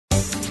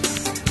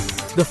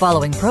The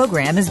following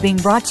program is being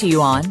brought to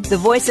you on the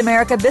Voice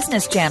America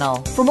Business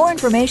Channel. For more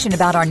information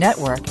about our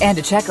network and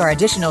to check our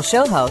additional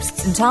show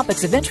hosts and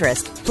topics of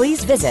interest,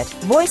 please visit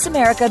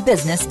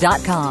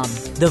voiceamericabusiness.com.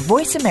 The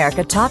Voice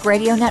America Talk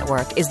Radio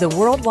Network is the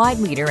worldwide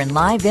leader in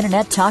live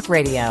Internet talk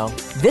radio.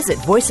 Visit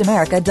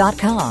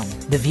voiceamerica.com.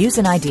 The views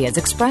and ideas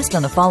expressed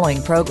on the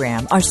following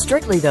program are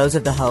strictly those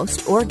of the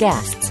host or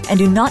guests and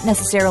do not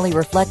necessarily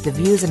reflect the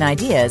views and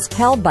ideas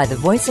held by the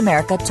Voice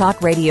America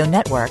Talk Radio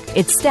Network,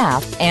 its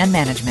staff, and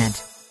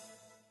management.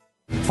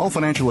 All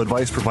financial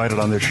advice provided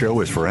on this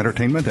show is for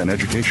entertainment and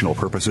educational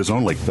purposes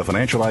only. The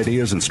financial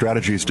ideas and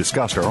strategies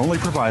discussed are only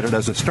provided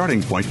as a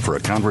starting point for a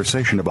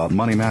conversation about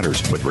money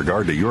matters. With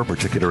regard to your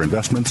particular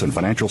investments and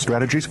financial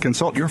strategies,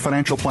 consult your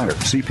financial planner,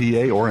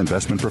 CPA, or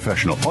investment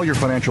professional. All your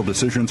financial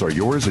decisions are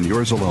yours and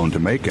yours alone to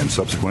make and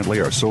subsequently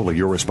are solely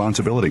your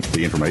responsibility.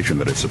 The information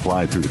that is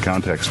supplied through the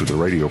context of the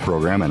radio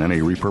program and any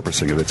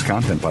repurposing of its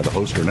content by the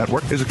host or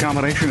network is a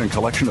combination and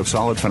collection of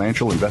solid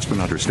financial investment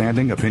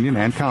understanding, opinion,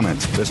 and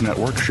comments. This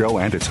network,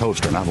 show, and its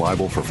host are not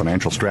liable for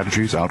financial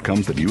strategies,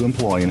 outcomes that you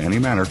employ in any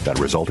manner that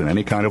result in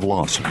any kind of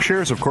loss.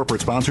 Shares of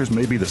corporate sponsors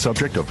may be the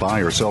subject of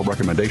buy or sell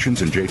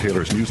recommendations in Jay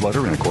Taylor's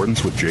newsletter in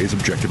accordance with Jay's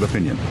objective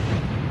opinion.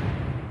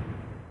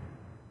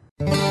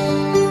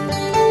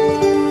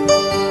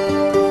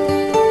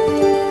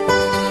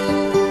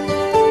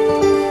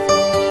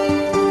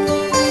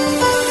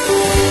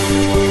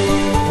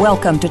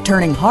 Welcome to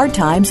Turning Hard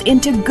Times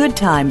into Good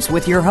Times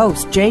with your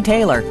host, Jay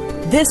Taylor.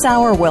 This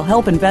hour will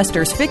help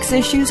investors fix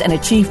issues and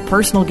achieve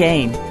personal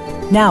gain.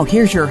 Now,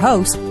 here's your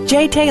host,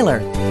 Jay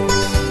Taylor.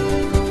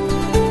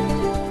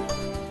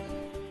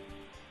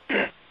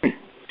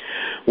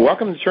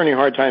 Welcome to Turning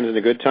Hard Times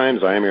into Good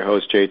Times. I am your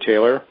host, Jay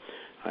Taylor.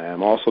 I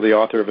am also the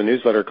author of a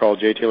newsletter called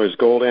Jay Taylor's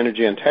Gold,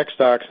 Energy, and Tech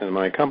Stocks, and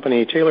my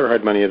company, Taylor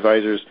Hard Money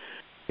Advisors,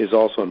 is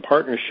also in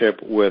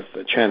partnership with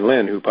Chen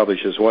Lin, who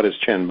publishes What is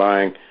Chen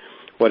Buying,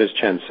 What is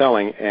Chen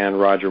Selling,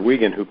 and Roger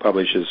Wiegand, who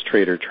publishes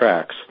Trader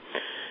Tracks.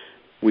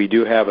 We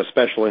do have a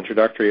special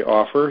introductory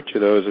offer to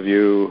those of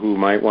you who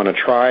might want to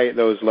try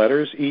those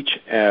letters, each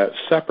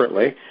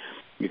separately.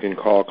 You can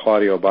call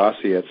Claudio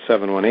Bassi at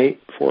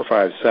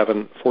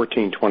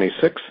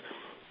 718-457-1426,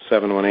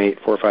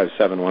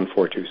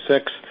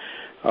 718-457-1426,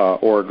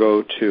 or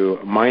go to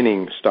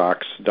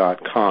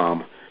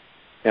miningstocks.com,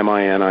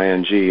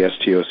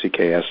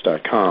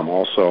 miningstocks.com.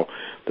 Also,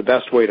 the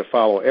best way to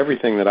follow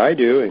everything that I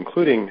do,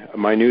 including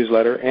my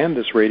newsletter and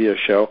this radio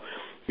show,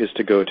 is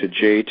to go to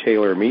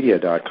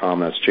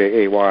jaytaylormedia.com. That's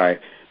Jaytaylor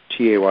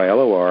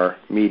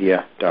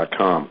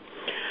media.com. I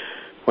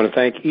want to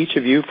thank each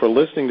of you for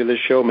listening to this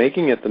show,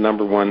 making it the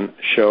number one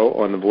show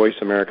on the Voice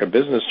America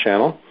Business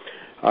Channel.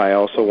 I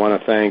also want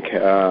to thank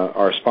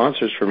our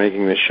sponsors for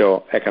making this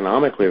show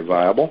economically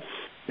viable.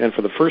 And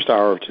for the first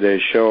hour of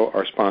today's show,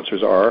 our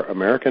sponsors are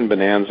American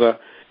Bonanza,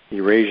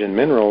 Eurasian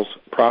Minerals,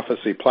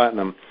 Prophecy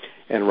Platinum,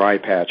 and Rye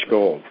Patch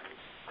Gold.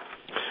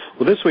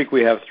 Well, this week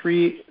we have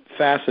three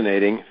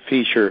fascinating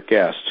feature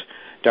guests.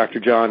 Dr.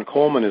 John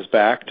Coleman is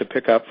back to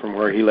pick up from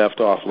where he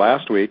left off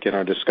last week in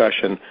our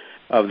discussion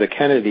of the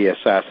Kennedy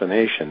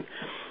assassination.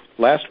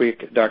 Last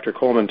week, Dr.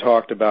 Coleman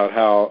talked about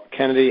how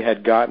Kennedy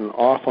had gotten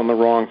off on the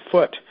wrong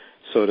foot,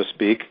 so to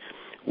speak,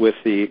 with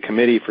the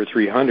Committee for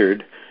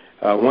 300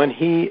 when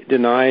he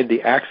denied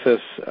the access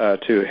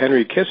to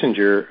Henry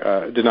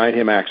Kissinger, denied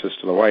him access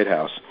to the White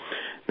House.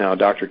 Now,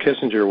 Dr.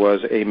 Kissinger was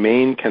a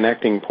main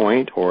connecting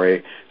point or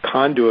a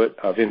conduit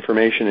of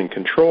information and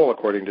control,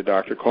 according to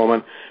Dr.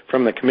 Coleman,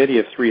 from the Committee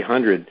of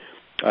 300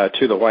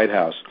 to the White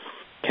House.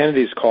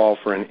 Kennedy's call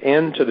for an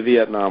end to the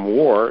Vietnam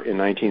War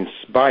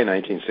by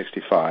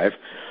 1965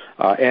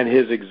 and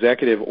his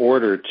executive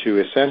order to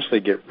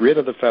essentially get rid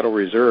of the Federal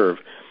Reserve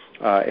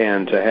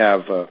and to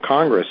have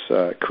Congress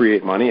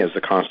create money, as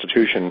the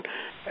Constitution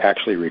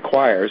actually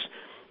requires,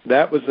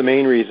 that was the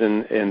main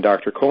reason, in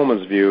Dr.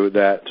 Coleman's view,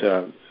 that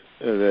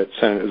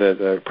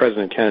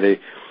President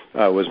Kennedy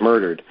was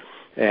murdered.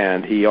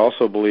 And he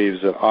also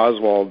believes that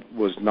Oswald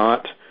was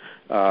not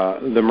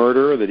the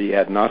murderer, that he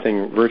had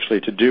nothing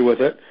virtually to do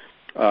with it,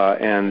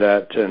 and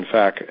that, in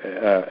fact,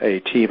 a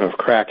team of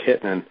crack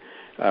hitmen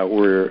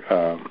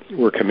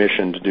were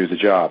commissioned to do the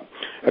job.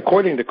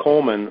 According to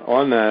Coleman,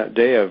 on the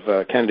day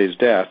of Kennedy's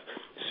death,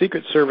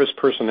 Secret Service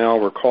personnel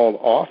were called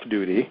off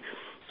duty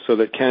so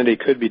that Kennedy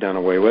could be done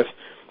away with.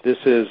 This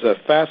is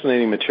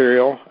fascinating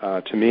material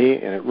to me,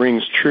 and it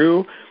rings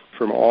true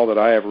from all that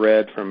I have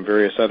read from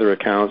various other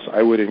accounts.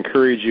 I would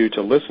encourage you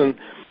to listen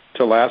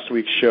to last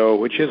week's show,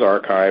 which is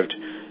archived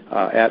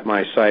at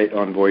my site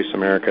on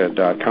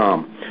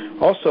voiceamerica.com.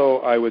 Also,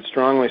 I would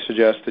strongly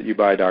suggest that you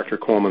buy Dr.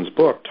 Coleman's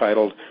book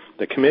titled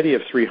The Committee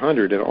of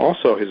 300, and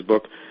also his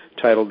book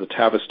titled The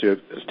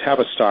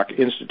Tavistock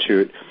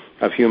Institute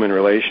of Human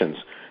Relations.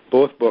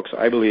 Both books,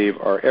 I believe,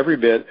 are every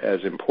bit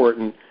as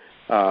important,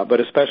 but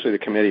especially the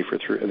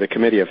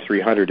Committee of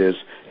 300 is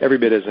every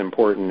bit as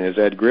important as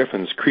Ed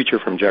Griffin's Creature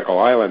from Jekyll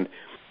Island.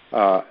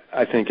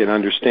 I think in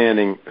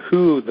understanding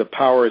who the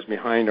powers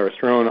behind our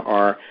throne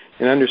are,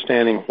 in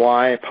understanding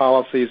why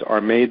policies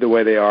are made the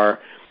way they are,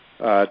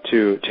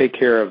 to take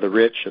care of the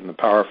rich and the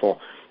powerful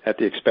at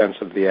the expense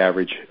of the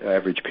average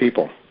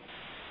people.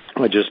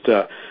 I just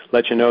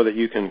let you know that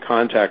you can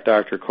contact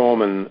Dr.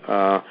 Coleman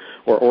or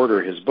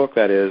order his book,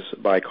 that is,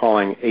 by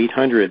calling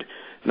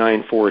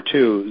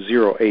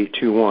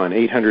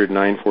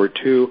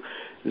 800-942-0821,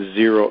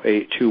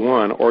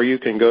 800-942-0821, or you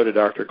can go to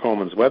Dr.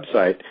 Coleman's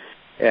website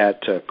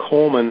at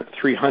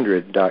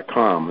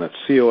Coleman300.com. That's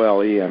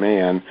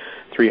Coleman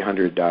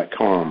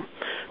 300.com.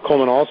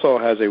 Coleman also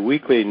has a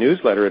weekly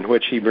newsletter in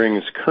which he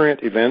brings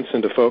current events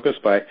into focus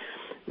by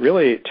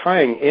really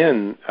tying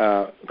in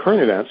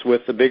current events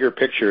with the bigger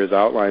picture as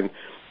outlined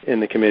in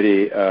the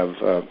Committee of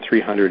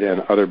 300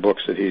 and other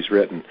books that he's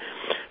written.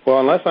 Well,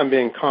 unless I'm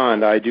being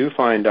conned, I do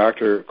find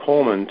Dr.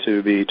 Coleman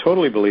to be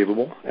totally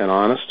believable and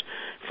honest.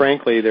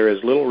 Frankly, there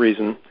is little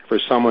reason for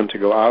someone to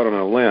go out on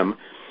a limb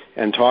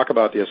and talk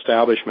about the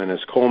establishment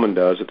as Coleman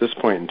does at this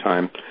point in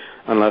time,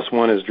 unless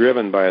one is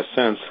driven by a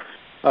sense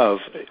of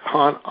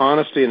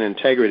honesty and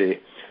integrity.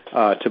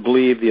 To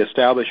believe the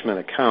establishment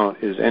account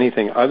is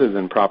anything other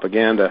than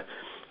propaganda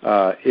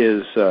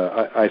is,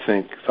 I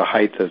think, the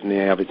height of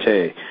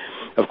naivete.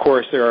 Of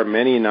course, there are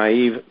many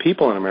naive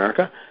people in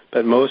America,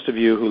 but most of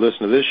you who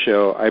listen to this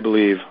show, I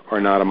believe, are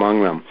not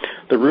among them.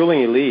 The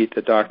ruling elite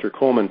that Dr.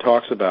 Coleman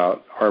talks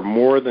about are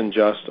more than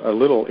just a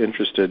little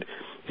interested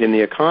in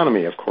the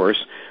economy, of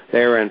course.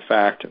 They are, in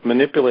fact,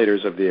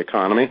 manipulators of the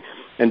economy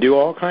and do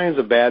all kinds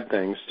of bad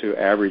things to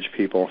average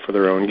people for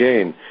their own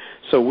gain.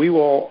 So we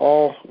will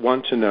all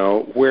want to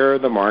know where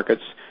the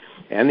markets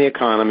and the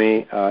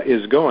economy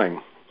is going.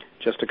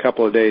 Just a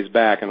couple of days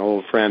back, an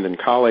old friend and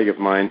colleague of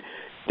mine,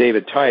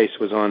 David Tice,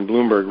 was on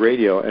Bloomberg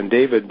Radio, and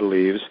David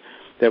believes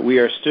that we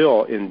are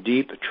still in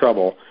deep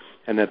trouble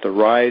and that the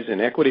rise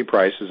in equity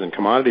prices and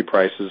commodity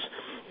prices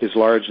is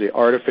largely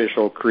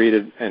artificial,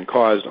 created and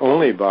caused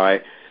only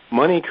by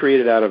money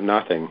created out of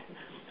nothing.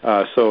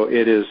 So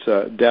it is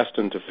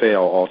destined to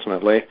fail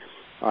ultimately.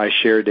 I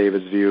share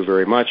David's view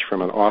very much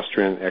from an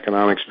Austrian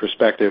economics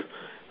perspective.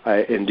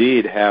 I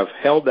indeed have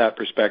held that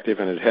perspective,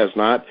 and it has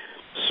not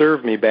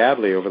served me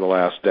badly over the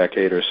last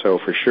decade or so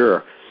for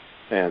sure.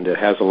 And it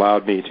has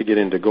allowed me to get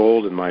into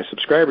gold and my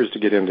subscribers to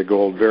get into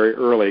gold very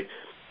early,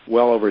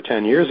 well over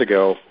 10 years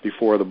ago,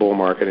 before the bull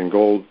market in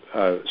gold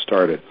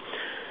started.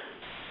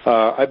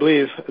 I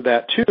believe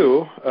that,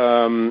 too,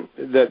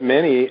 that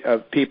many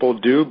people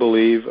do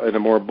believe in a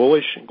more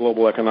bullish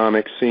global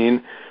economic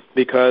scene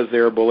because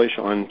they're bullish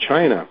on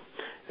China.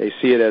 They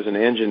see it as an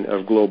engine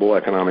of global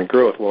economic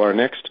growth. Well, our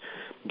next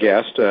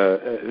guest,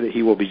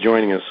 he will be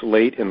joining us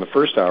late in the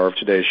first hour of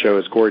today's show,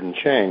 is Gordon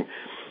Chang,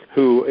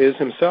 who is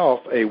himself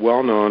a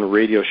well-known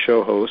radio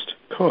show host,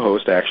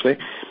 co-host actually,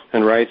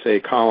 and writes a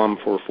column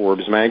for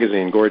Forbes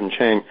magazine. Gordon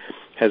Chang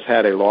has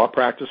had a law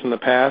practice in the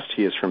past.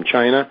 He is from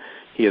China.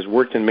 He has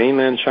worked in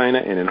mainland China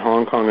and in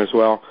Hong Kong as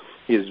well.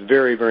 He is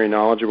very, very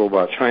knowledgeable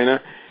about China,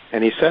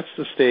 and he sets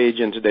the stage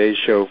in today's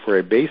show for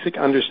a basic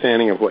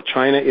understanding of what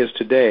China is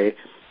today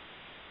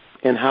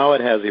and how it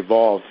has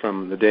evolved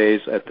from the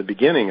days at the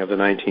beginning of the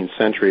 19th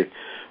century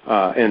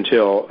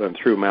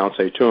through Mao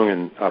Zedong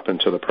and up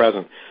until the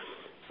present.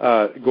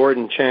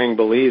 Gordon Chang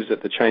believes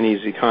that the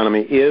Chinese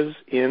economy is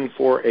in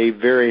for a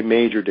very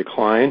major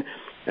decline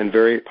and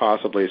very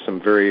possibly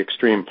some very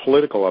extreme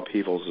political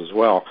upheavals as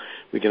well.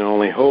 We can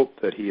only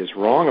hope that he is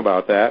wrong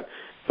about that,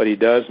 but he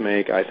does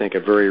make, I think, a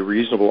very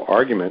reasonable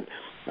argument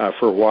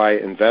for why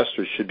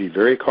investors should be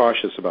very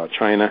cautious about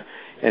China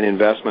and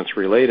investments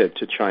related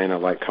to China,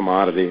 like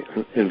commodity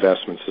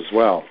investments as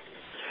well.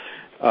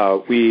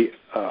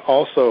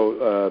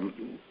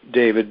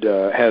 David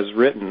has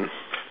written,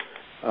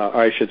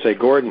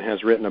 Gordon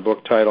has written a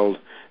book titled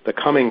The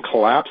Coming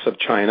Collapse of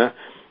China.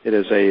 It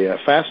is a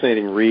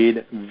fascinating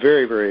read,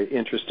 very, very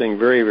interesting,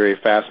 very, very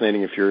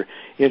fascinating. If you're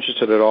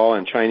interested at all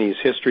in Chinese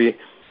history,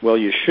 well,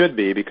 you should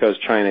be, because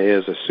China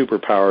is a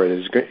superpower.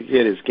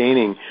 It is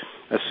gaining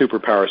a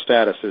superpower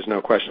status. There's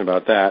no question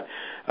about that.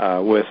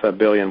 With 1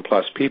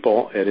 billion-plus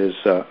people, it is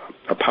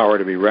a power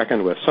to be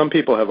reckoned with. Some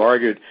people have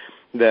argued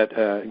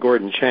that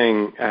Gordon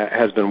Chang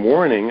has been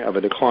warning of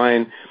a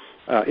decline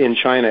in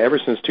China ever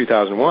since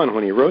 2001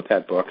 when he wrote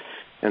that book,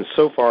 and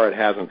so far it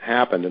hasn't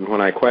happened. And when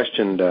I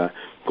questioned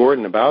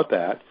Gordon about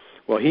that,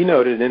 well, he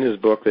noted in his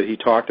book that he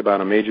talked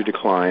about a major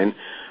decline.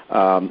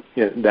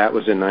 That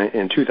was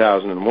in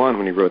 2001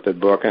 when he wrote that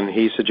book, and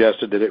he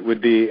suggested that it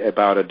would be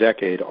about a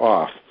decade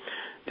off.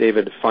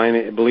 David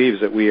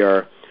believes that we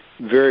are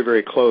very,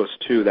 very close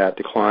to that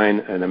decline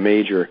and a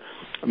major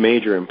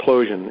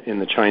implosion in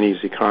the Chinese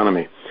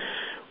economy.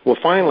 Well,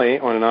 finally,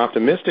 on an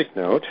optimistic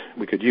note,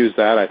 we could use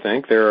that, I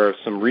think. There are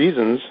some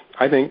reasons,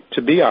 I think,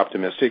 to be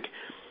optimistic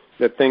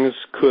that things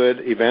could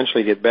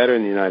eventually get better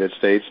in the United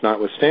States,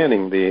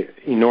 notwithstanding the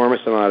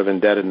enormous amount of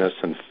indebtedness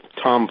and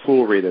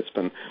tomfoolery that's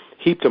been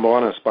heaped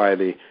upon us by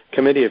the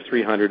Committee of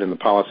 300 and the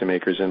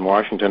policymakers in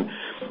Washington.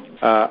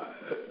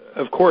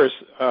 Of course,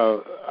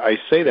 I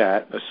say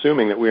that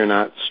assuming that we are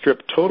not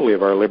stripped totally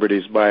of our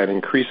liberties by an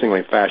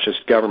increasingly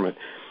fascist government,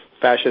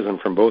 fascism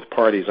from both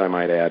parties, I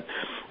might add.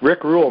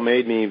 Rick Rule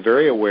made me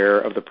very aware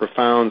of the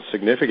profound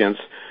significance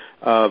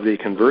of the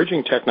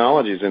converging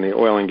technologies in the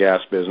oil and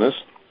gas business,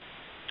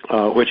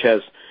 which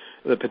has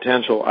the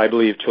potential, I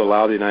believe, to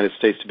allow the United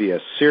States to be a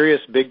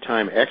serious,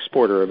 big-time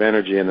exporter of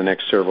energy in the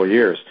next several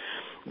years.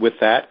 With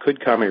that could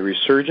come a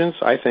resurgence,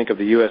 I think, of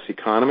the U.S.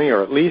 economy,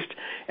 or at least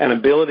an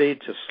ability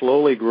to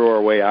slowly grow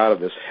our way out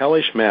of this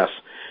hellish mess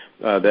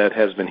that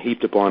has been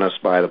heaped upon us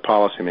by the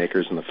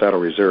policymakers in the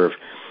Federal Reserve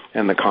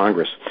and the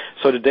Congress.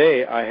 So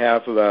today I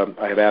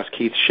have asked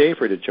Keith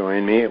Schaefer to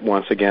join me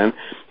once again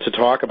to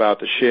talk about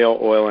the shale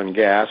oil and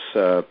gas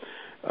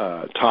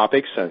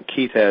topics.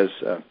 Keith has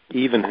a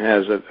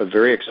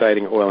very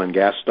exciting oil and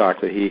gas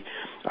stock that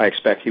I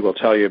expect he will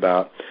tell you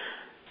about.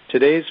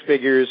 Today's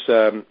figures.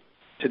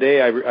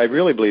 Today, I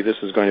really believe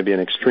this is going to be an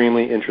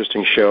extremely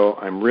interesting show.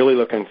 I'm really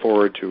looking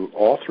forward to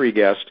all three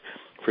guests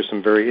for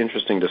some very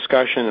interesting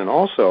discussion and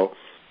also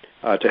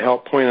to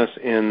help point us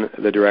in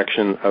the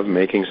direction of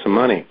making some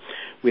money.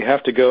 We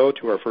have to go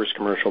to our first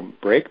commercial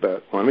break,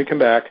 but when we come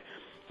back,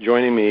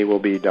 joining me will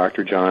be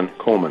Dr. John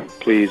Coleman.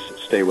 Please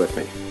stay with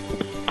me.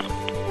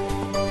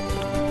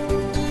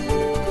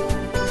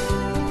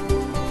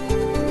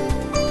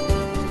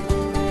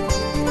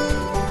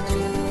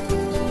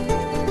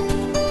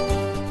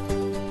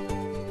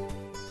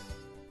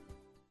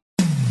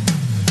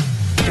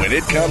 When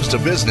it comes to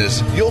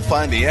business, you'll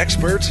find the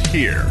experts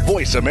here.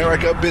 Voice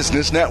America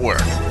Business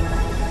Network.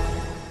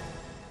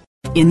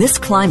 In this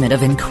climate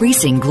of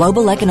increasing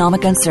global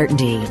economic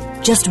uncertainty,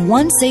 just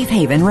one safe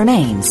haven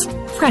remains: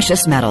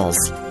 precious metals.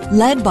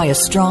 Led by a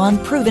strong,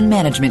 proven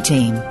management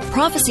team,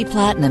 Prophecy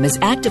Platinum is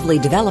actively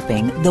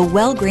developing the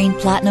Wellgreen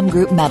Platinum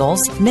Group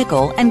metals,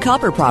 nickel, and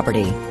copper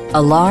property.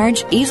 A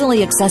large,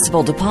 easily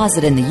accessible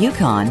deposit in the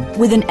Yukon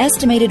with an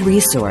estimated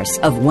resource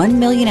of 1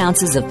 million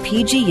ounces of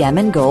PGM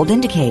and gold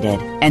indicated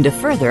and a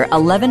further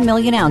 11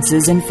 million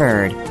ounces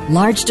inferred.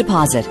 Large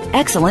deposit,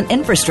 excellent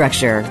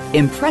infrastructure,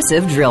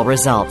 impressive drill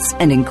results,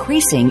 and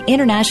increasing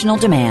international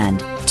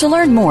demand. To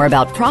learn more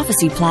about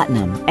Prophecy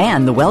Platinum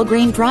and the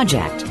Wellgreen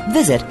Project,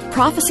 visit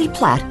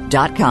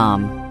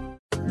prophecyplat.com.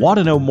 Want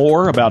to know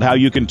more about how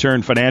you can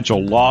turn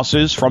financial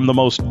losses from the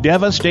most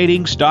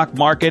devastating stock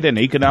market and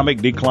economic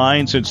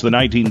decline since the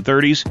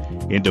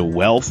 1930s into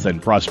wealth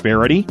and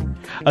prosperity?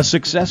 A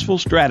successful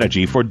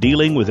strategy for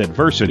dealing with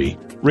adversity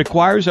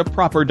requires a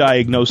proper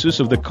diagnosis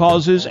of the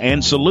causes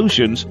and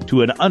solutions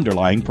to an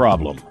underlying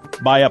problem.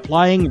 By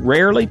applying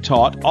rarely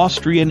taught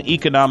Austrian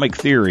economic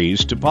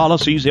theories to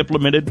policies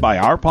implemented by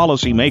our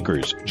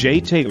policymakers, Jay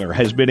Taylor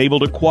has been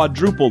able to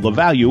quadruple the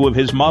value of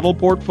his model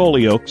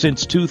portfolio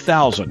since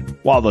 2000,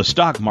 while the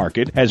stock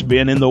market has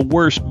been in the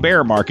worst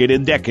bear market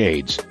in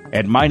decades.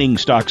 At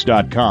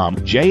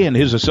miningstocks.com, Jay and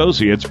his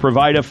associates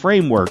provide a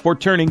framework for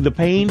turning the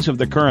pains of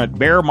the current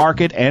bear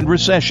market and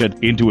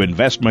recession into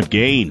investment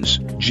gains.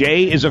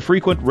 Jay is a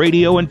frequent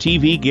radio and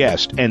TV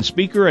guest and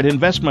speaker at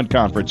investment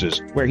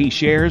conferences where he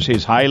shares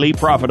his highly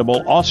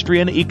profitable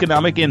Austrian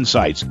economic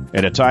insights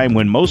at a time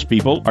when most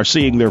people are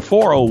seeing their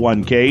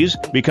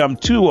 401ks become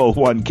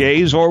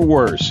 201ks or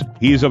worse.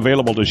 He is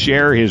available to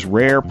share his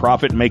rare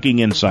profit-making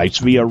insights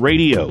via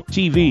radio,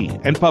 TV,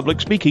 and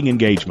public speaking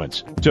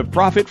engagements. To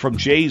profit from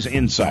Jay's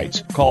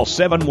insights, call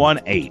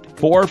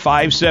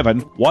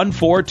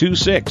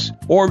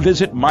 718-457-1426 or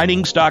visit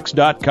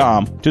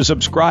miningstocks.com to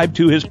subscribe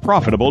to his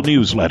profitable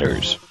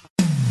newsletters.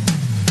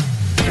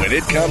 When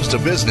it comes to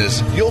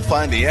business, you'll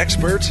find the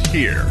experts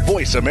here.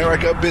 Voice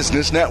America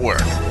Business Network.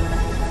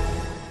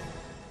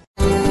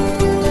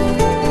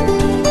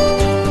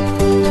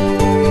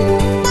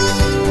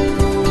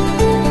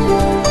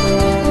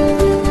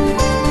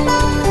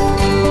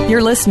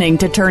 You're listening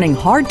to Turning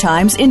Hard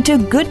Times into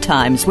Good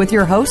Times with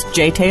your host,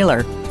 Jay Taylor.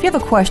 If you have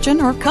a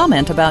question or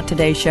comment about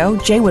today's show,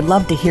 Jay would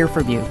love to hear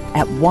from you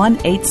at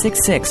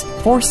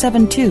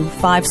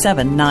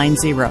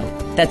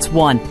 1-866-472-5790. That's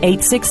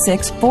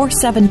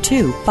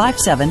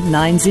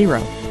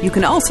 1-866-472-5790. You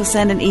can also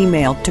send an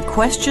email to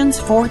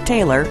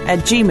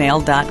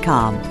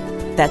questionsfortaylor@gmail.com.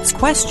 That's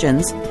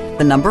questions,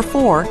 the number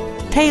 4,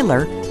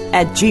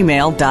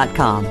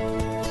 Taylor@gmail.com.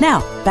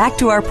 Now, back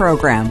to our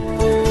program.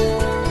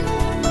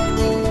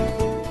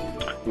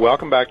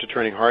 Welcome back to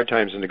Turning Hard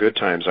Times into Good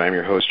Times. I'm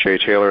your host, Jay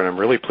Taylor, and I'm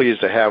really pleased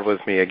to have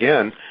with me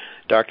again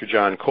Dr.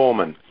 John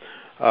Coleman.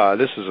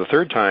 This is the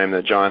third time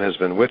that John has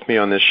been with me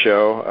on this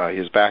show.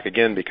 He's back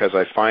again because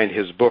I find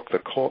his book,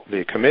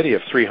 The Committee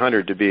of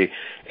 300, to be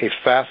a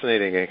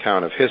fascinating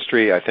account of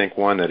history. I think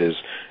one that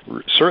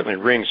certainly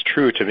rings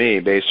true to me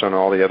based on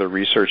all the other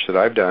research that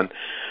I've done.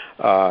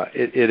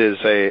 It is,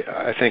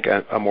 I think,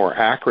 a more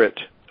accurate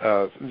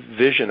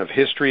vision of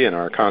history and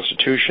our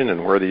Constitution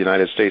and where the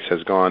United States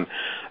has gone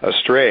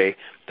astray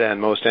than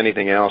most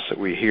anything else that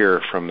we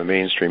hear from the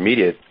mainstream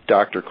media.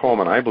 Dr.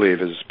 Coleman, I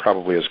believe, is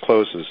probably as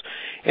close as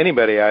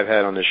anybody I've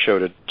had on this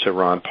show to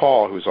Ron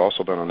Paul, who's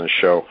also been on this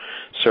show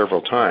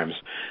several times.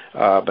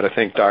 But I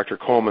think Dr.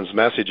 Coleman's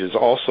message is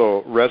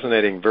also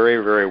resonating very,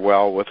 very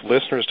well with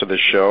listeners to this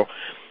show.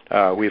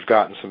 We've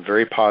gotten some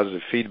very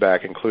positive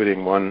feedback,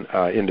 including one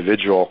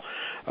individual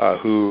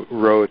who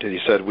wrote, and he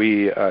said,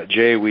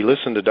 Jay, we could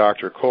listen to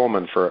Dr.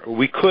 Coleman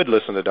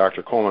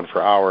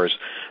for hours,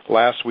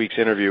 last week's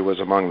interview was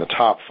among the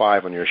top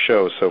 5 on your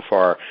show so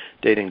far,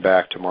 dating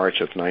back to March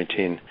of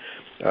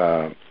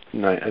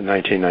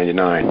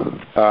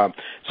 1999.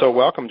 So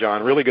welcome,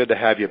 John. Really good to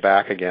have you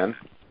back again.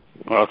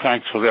 Well,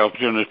 thanks for the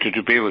opportunity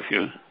to be with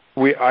you.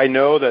 I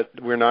know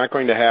that we're not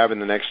going to have in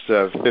the next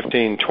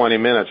 15, 20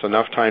 minutes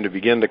enough time to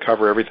begin to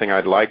cover everything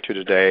I'd like to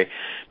today,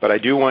 but I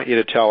do want you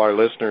to tell our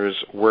listeners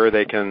where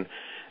they can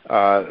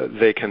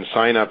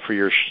sign up for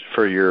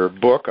your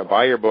book,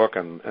 buy your book,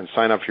 and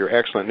sign up for your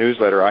excellent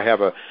newsletter. I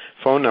have a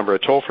phone number, a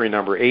toll-free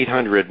number,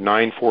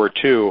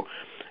 800-942-0821,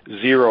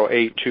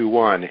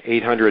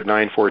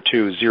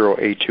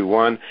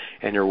 800-942-0821,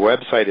 and your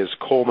website is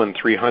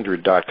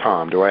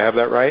Coleman300.com. Do I have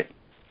that right?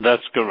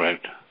 That's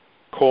correct.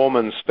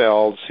 Coleman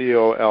spelled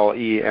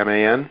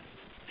Coleman?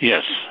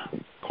 Yes.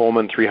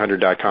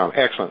 Coleman300.com.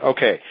 Excellent.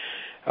 Okay.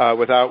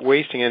 Without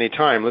wasting any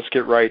time, let's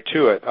get right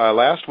to it.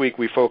 Last week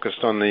we focused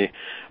quite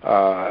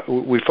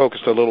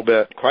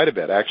a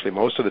bit, actually,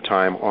 most of the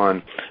time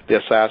on the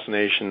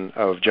assassination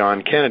of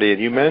John Kennedy, and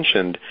you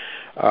mentioned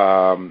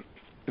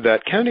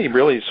that Kennedy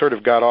really sort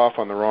of got off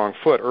on the wrong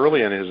foot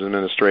early in his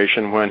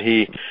administration when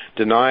he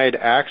denied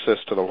access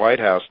to the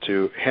White House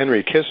to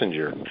Henry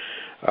Kissinger.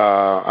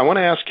 I want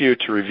to ask you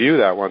to review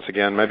that once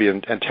again, maybe,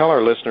 and tell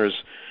our listeners,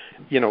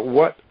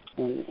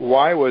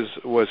 why was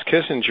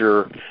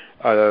Kissinger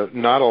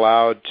not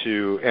allowed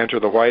to enter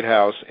the White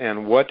House,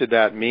 and what did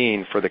that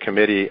mean for the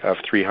Committee of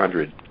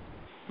 300?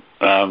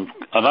 I'd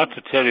like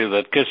to tell you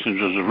that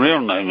Kissinger's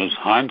real name is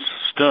Heinz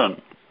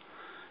Stern,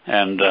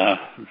 and I'd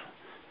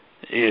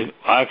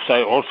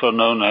say also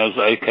known as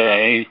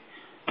AKA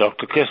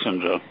Dr.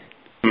 Kissinger.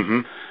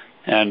 Mm-hmm.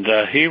 And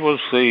he was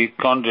the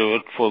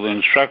conduit for the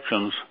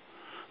instructions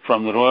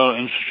from the Royal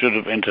Institute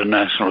of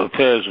International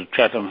Affairs at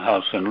Chatham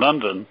House in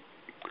London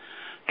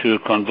to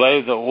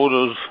convey the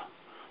orders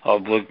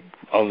of the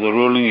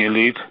ruling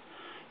elite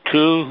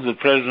to the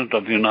President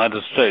of the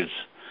United States.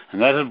 And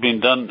that had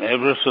been done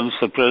ever since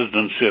the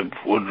presidency of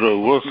Woodrow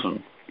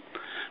Wilson.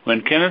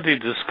 When Kennedy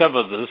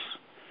discovered this,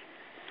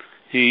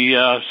 he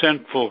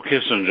sent for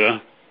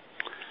Kissinger,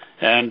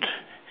 and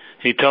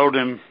he told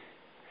him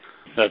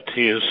that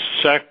he is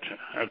sacked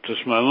at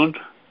this moment,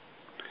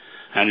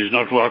 and he's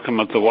not welcome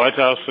at the White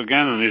House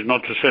again, and he's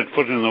not to set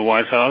foot in the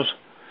White House.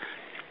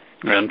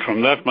 And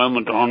from that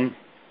moment on,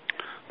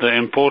 the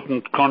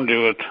important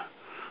conduit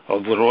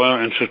of the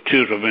Royal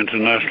Institute of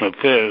International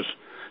Affairs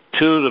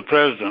to the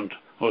President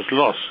was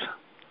lost,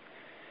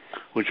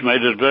 which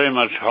made it very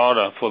much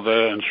harder for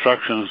their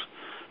instructions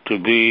to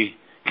be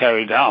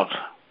carried out.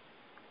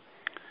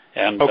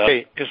 And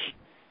okay.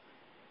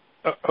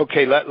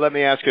 Okay, let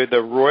me ask you,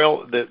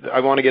 I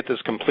want to get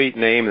this complete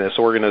name, this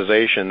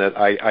organization that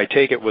I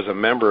take it was a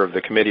member of the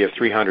Committee of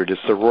 300.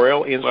 It's the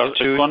Royal Institute? Well,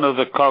 it's one of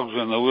the cogs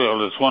in the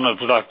wheel. It's one of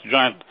the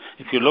giant,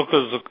 if you look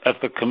at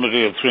the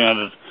Committee of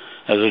 300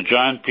 as a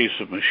giant piece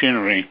of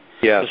machinery,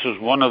 yes. This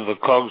is one of the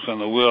cogs in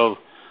the wheel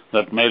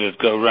that made it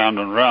go round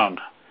and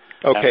round.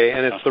 Okay,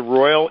 and it's the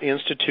Royal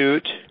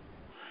Institute?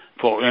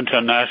 For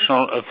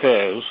International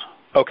Affairs.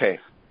 Okay.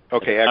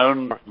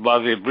 Known by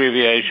the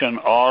abbreviation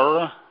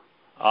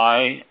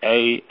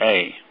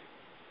RIAA.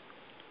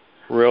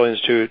 Royal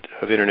Institute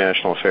of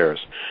International Affairs.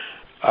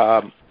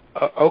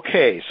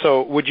 Okay,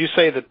 so would you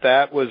say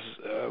that was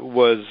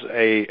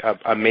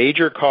a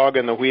major cog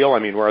in the wheel? I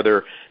mean, were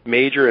there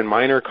major and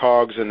minor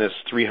cogs in this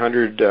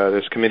 300,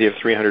 this Committee of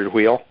 300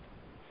 wheel?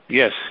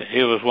 Yes,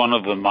 he was one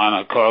of the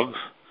minor cogs,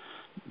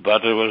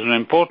 but it was an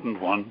important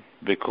one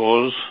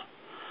because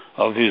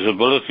of his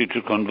ability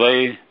to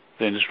convey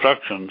the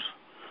instructions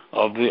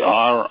of the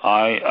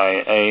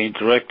RIAA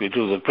directly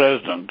to the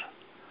President.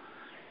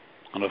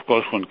 And of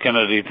course, when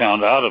Kennedy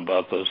found out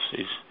about this,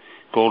 he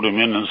called him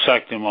in and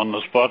sacked him on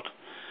the spot,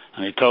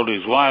 and he told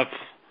his wife,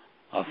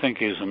 I think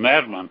he's a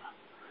madman,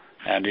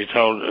 and he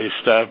told his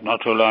staff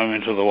not to allow him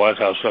into the White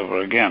House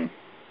ever again.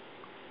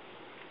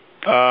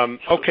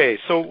 Okay,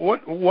 so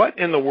what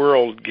in the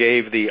world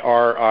gave the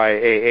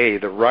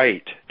RIAA the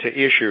right to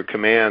issue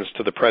commands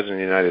to the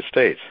President of the United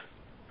States?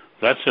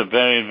 That's a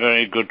very,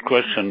 very good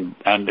question,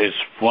 and it's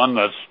one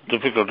that's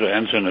difficult to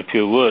answer in a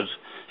few words,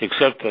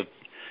 except that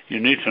you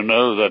need to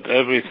know that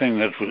everything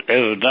that was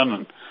ever done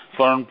in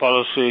foreign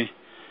policy,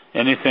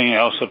 anything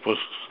else that was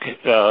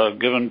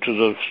given to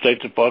the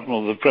State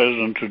Department or the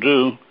President to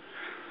do,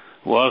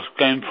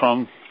 came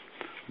from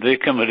the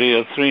Committee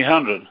of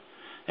 300.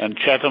 And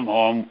Chatham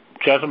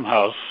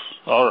House,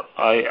 or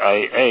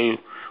RIAA,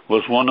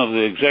 was one of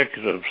the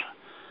executives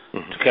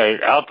to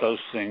carry out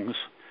those things,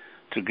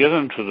 to give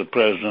them to the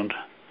President,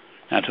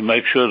 and to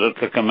make sure that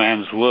the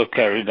commands were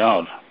carried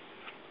out.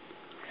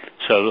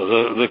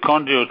 So the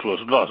conduit was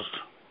lost.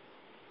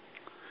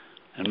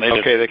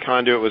 The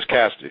conduit was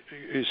cast.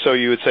 So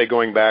you would say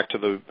going back to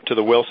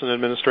the Wilson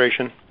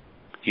administration?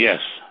 Yes.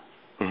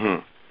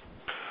 Mm-hmm.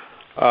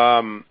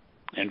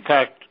 In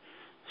fact,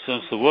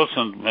 since the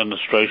Wilson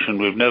administration,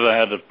 we've never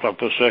had a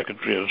proper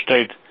Secretary of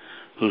State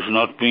who's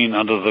not been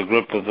under the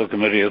grip of the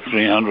Committee of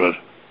 300.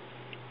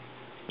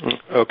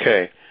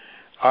 Okay.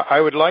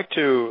 I would like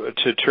to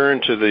turn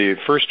to the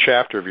first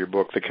chapter of your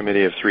book, The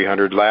Committee of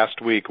 300.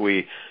 Last week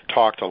we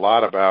talked a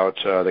lot about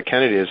the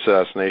Kennedy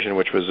assassination,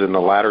 which was in the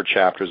latter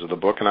chapters of the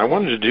book, and I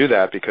wanted to do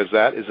that because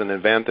that is an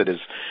event that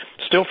is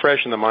still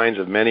fresh in the minds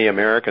of many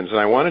Americans, and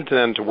I wanted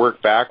then to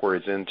work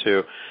backwards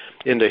into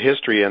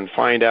history and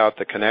find out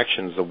the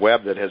connections, the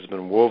web that has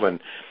been woven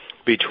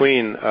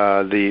between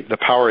the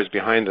powers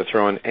behind the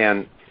throne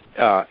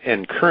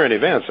and current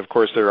events. Of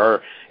course, there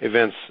are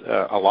events,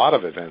 a lot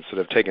of events that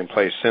have taken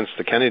place since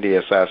the Kennedy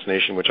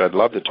assassination, which I'd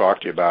love to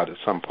talk to you about at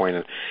some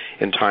point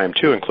in time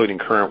too, including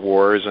current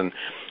wars and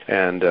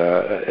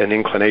an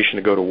inclination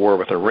to go to war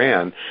with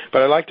Iran.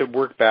 But I'd like to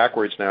work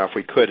backwards now, if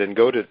we could, and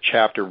go to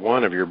chapter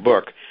 1 of your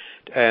book.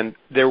 And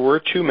there were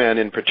two men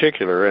in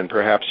particular, and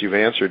perhaps you've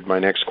answered my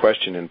next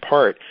question in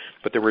part,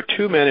 but there were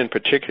two men in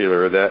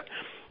particular that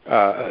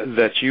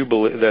you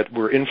believe that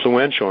were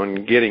influential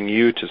in getting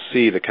you to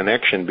see the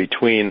connection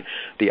between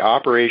the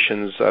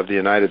operations of the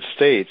United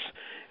States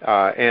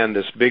and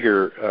this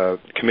bigger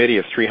Committee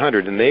of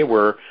 300, and they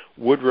were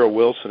Woodrow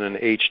Wilson and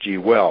H.G.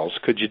 Wells.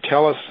 Could you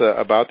tell us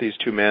about these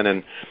two men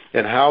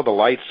and how the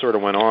lights sort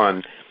of went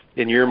on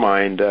in your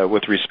mind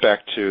with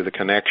respect to the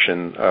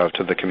connection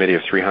to the Committee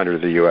of 300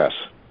 of the U.S.?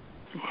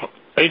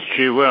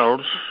 H.G.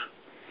 Wells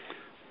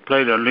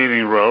played a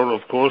leading role,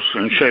 of course,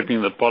 in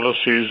shaping the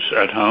policies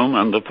at home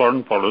and the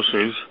foreign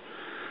policies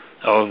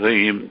of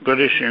the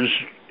British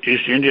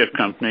East India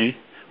Company,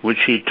 which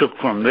he took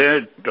from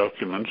their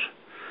documents,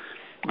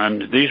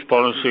 and these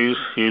policies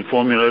he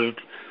formulated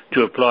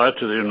to apply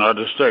to the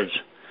United States,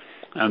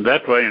 and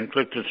that way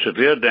inflicted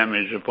severe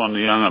damage upon the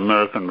young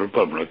American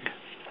Republic.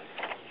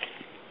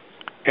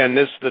 And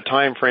the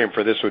time frame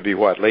for this would be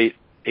what, late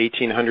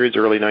 1800s,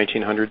 early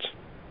 1900s?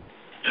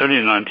 Early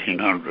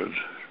 1900s.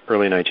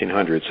 Early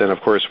 1900s. And,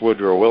 of course,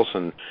 Woodrow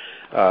Wilson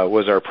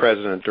was our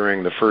president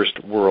during the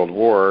First World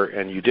War,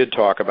 and you did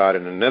talk about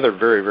in another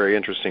very, very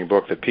interesting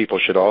book that people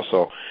should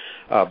also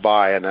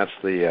buy, and that's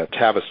the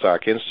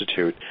Tavistock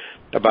Institute,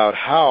 about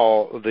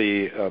how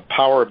the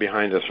power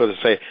behind this, so to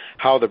say,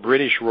 how the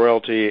British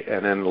royalty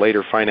and then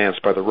later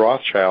financed by the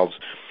Rothschilds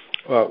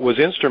was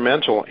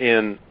instrumental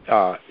in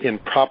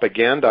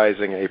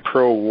propagandizing a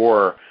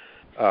pro-war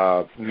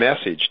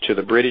message to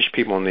the British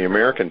people and the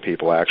American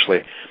people,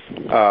 actually.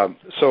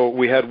 So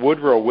we had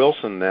Woodrow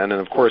Wilson then,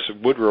 and of course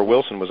Woodrow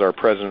Wilson was our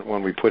president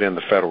when we put in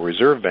the Federal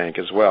Reserve Bank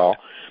as well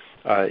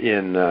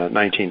in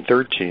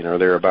 1913 or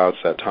thereabouts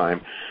that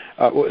time.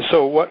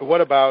 So what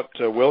about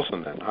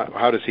Wilson then?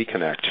 How does he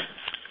connect?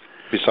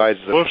 Besides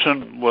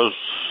Wilson was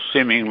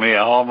seemingly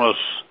a harmless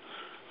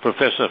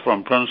professor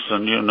from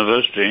Princeton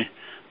University,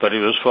 but he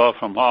was far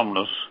from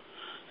harmless,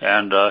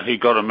 and he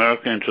got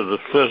America into the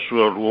First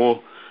World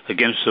War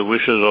against the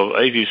wishes of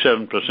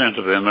 87%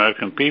 of the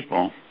American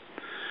people.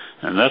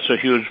 And that's a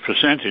huge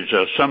percentage.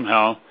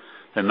 Somehow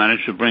they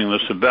managed to bring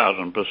this about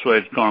and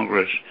persuade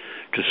Congress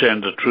to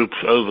send the troops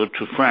over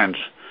to France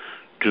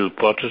to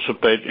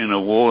participate in a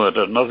war that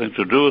had nothing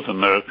to do with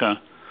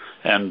America.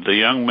 And the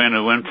young men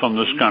who went from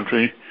this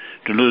country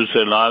to lose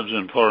their lives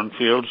in foreign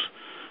fields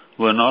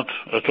were not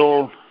at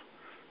all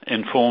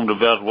informed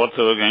about what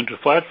they were going to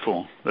fight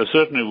for. They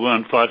certainly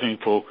weren't fighting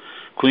for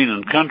Queen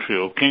and country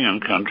or king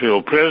and country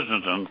or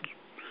president, and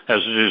as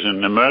it is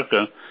in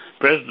America,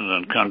 president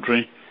and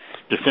country,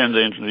 defend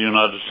the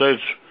United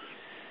States.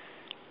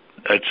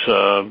 It's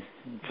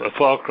a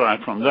far cry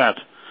from that.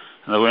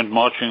 And they went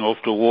marching off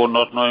to war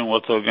not knowing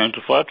what they were going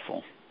to fight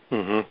for.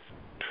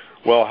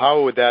 Mm-hmm. Well,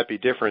 how would that be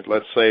different,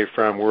 let's say,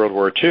 from World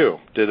War II?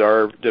 Did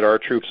our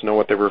troops know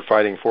what they were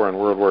fighting for in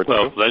World War II?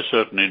 Well, they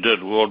certainly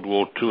did. World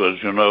War II,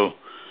 as you know,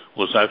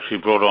 was actually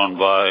brought on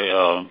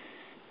by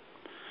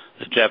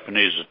the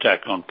Japanese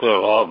attack on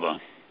Pearl Harbor.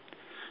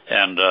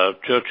 And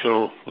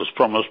Churchill was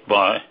promised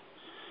by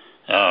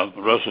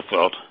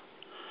Roosevelt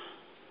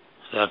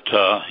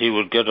that he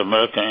would get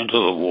America into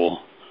the war,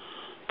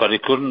 but he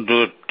couldn't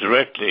do it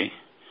directly.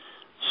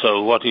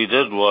 So what he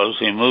did was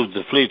he moved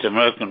the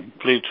American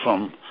fleet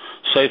from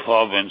safe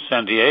harbor in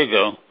San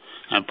Diego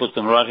and put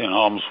them right in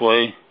harm's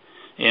way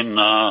in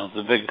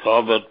the big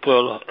harbor at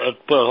Pearl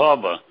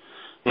Harbor.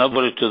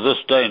 Nobody to this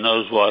day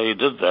knows why he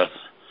did that.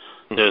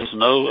 There's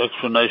no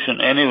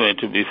explanation anywhere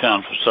to be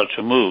found for such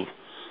a move.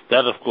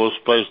 That, of course,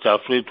 placed our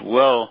fleet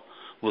well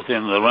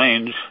within the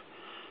range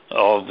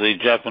of the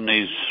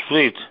Japanese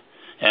fleet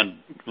and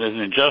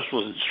within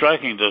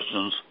striking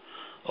distance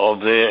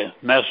of their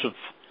massive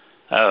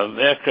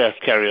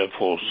aircraft carrier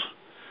force.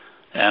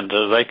 And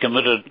they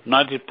committed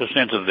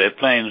 90% of their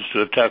planes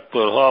to attack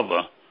Pearl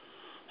Harbor.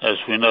 As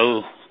we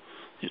know,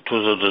 it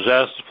was a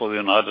disaster for the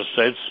United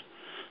States,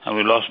 and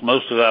we lost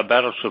most of our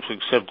battleships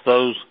except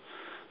those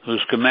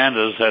whose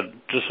commanders had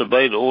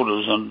disobeyed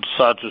orders and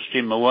decided to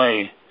steam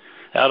away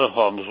out of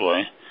harm's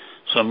way.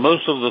 So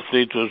most of the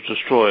fleet was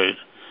destroyed,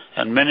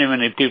 and many,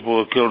 many people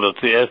were killed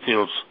at the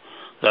airfields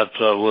that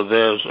were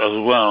theirs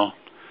as well.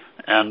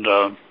 And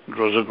it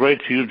was a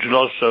great, huge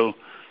loss. So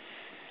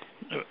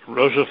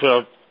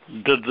Roosevelt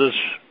did this,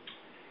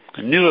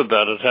 he knew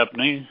about it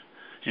happening,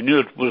 he knew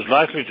it was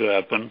likely to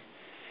happen,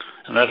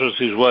 and that was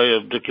his way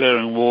of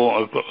declaring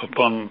war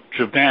upon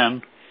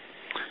Japan.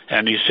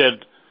 And he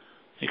said,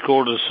 he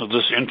called us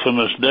this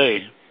infamous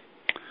day.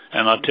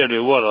 And I tell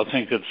you what, I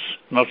think it's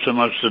not so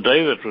much the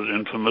day that was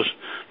infamous,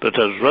 but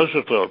as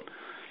Roosevelt,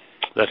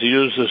 that he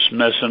used this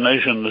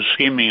machination, the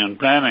scheming and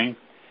planning,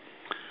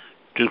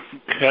 to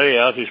carry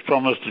out his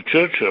promise to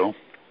Churchill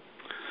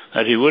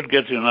that he would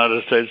get the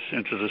United States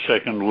into the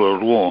Second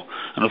World War.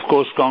 And of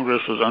course,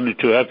 Congress was only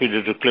too happy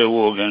to declare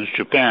war against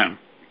Japan.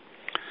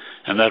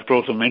 And that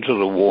brought them into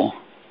the war.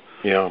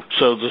 Yeah.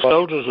 So the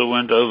soldiers who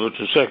went over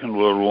to Second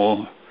World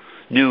War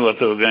knew what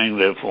they were going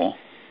there for.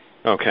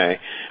 Okay.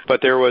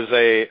 But there was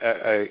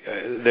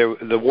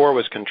the war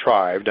was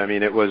contrived. I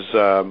mean, it was...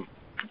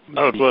 it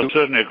was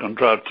certainly a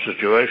contrived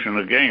situation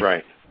again.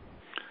 Right.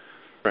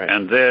 Right.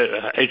 And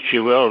there, H.G.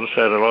 Wells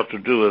had a lot to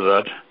do with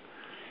that.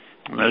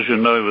 And as you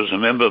know, he was a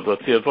member of the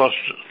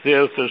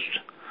Theosophist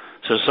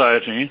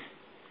Society,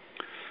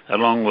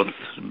 along with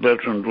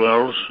Bertrand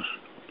Russell,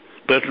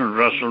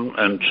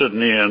 and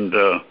Sidney and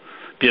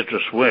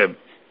Beatrice Webb.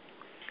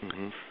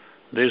 Mm-hmm.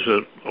 These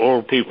were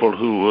all people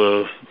who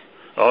were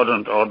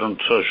ardent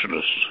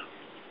socialists.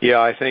 Yeah,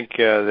 I think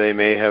they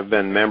may have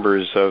been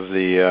members of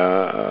the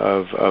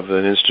of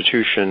an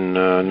institution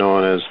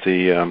known as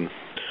the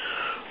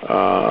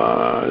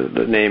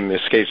name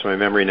escapes my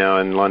memory now,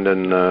 in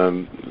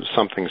London,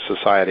 something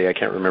society. I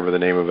can't remember the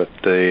name of it.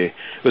 It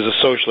was a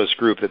socialist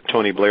group that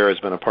Tony Blair has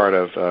been a part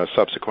of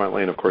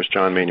subsequently, and of course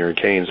John Maynard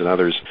Keynes and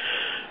others.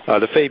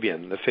 The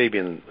Fabian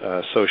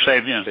Social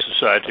Fabian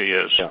Society,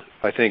 yes. Yeah,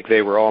 I think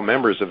they were all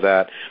members of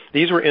that.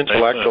 These were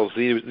intellectuals.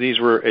 These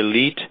were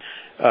elite,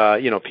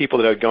 people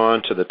that had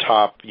gone to the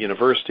top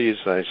universities.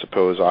 I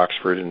suppose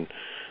Oxford and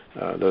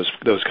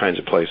those kinds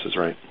of places,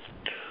 right?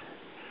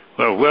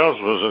 Well, Wells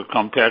was a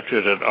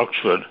compatriot at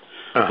Oxford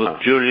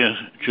with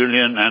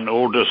Julian and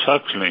Aldous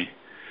Huxley,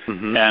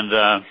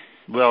 and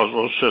Wells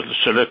also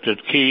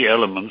selected key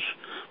elements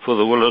for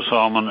the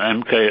Willis-Harman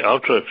MK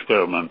Ultra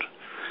experiment.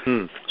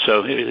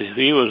 So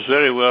he was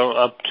very well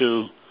up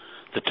to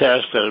the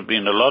task that had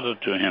been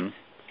allotted to him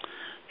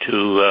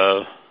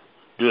to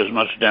do as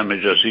much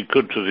damage as he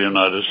could to the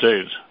United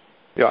States.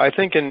 Yeah, I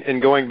think in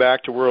going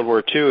back to World War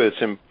II,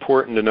 it's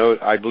important to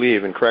note, I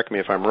believe, and correct me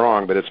if I'm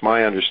wrong, but it's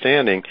my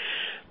understanding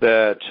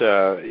that,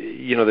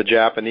 the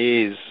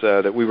Japanese,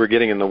 that we were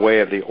getting in the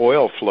way of the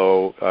oil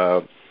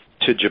flow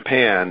to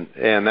Japan,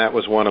 and that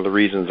was one of the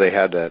reasons they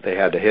had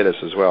to hit us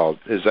as well.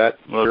 Is that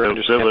your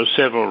understanding? There were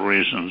several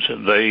reasons.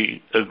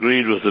 They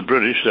agreed with the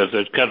British that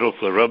they'd cut off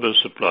the rubber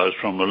supplies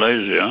from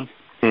Malaysia,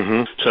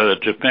 so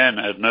that Japan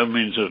had no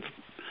means of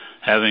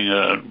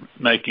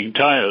making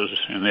tires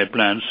in their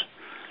plants,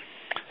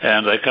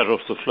 and they cut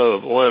off the flow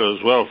of oil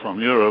as well from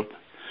Europe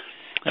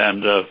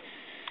and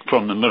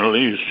from the Middle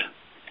East,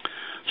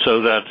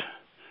 so that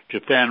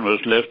Japan would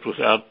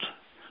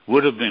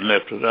have been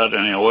left without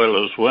any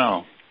oil as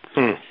well.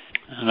 And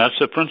that's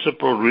the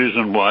principal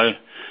reason why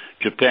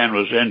Japan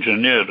was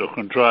engineered or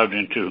contrived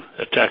into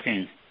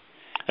attacking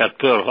at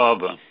Pearl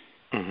Harbor.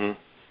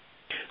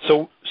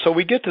 So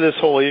we get to this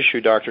whole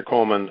issue, Dr.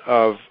 Coleman,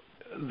 of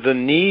the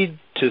need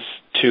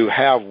to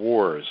have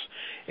wars.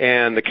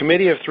 And the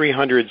Committee of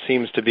 300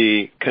 seems to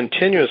be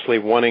continuously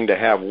wanting to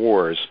have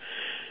wars,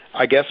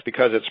 I guess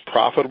because it's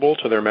profitable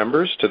to their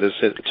members, to this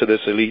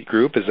elite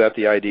group. Is that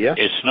the idea?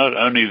 It's not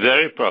only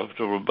very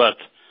profitable, but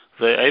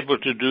they're able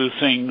to do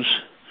things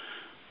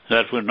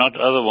that would not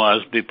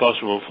otherwise be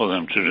possible for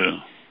them to do.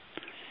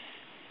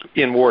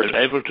 In war.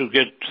 They're able to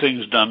get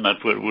things done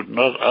that would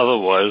not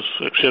otherwise,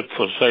 except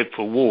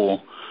for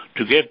war,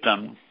 to get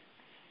done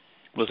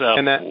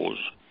without wars.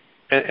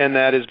 And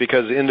that is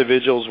because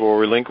individuals will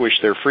relinquish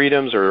their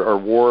freedoms, or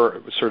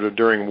war, sort of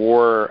during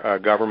war,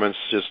 governments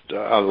just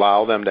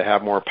allow them to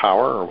have more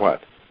power, or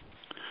what?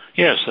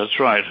 Yes, that's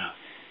right.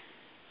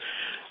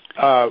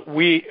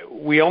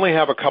 We only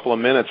have a couple of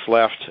minutes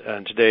left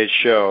in today's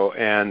show,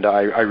 and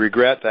I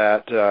regret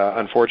that.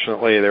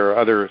 Unfortunately, there are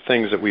other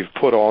things that we've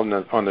put on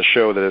the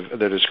show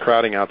that is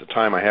crowding out the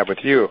time I have with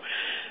you.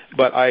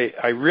 But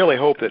I really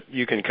hope that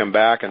you can come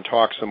back and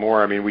talk some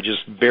more. I mean, we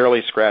just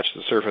barely scratched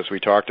the surface.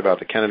 We talked about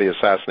the Kennedy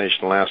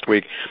assassination last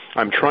week.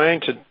 I'm trying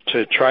to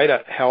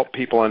help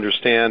people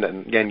understand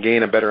and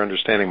gain a better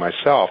understanding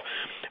myself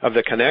of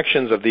the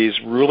connections of these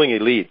ruling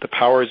elite, the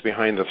powers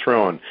behind the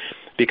throne,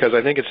 because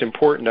I think it's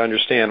important to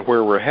understand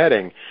where we're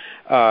heading.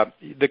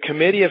 The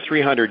Committee of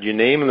 300, you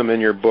name them in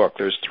your book.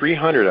 There's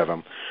 300 of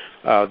them.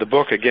 The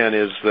book, again,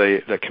 is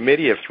the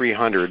Committee of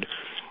 300.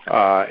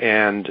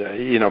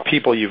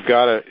 People, you've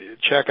got to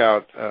check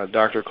out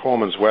Dr.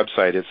 Coleman's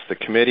website. It's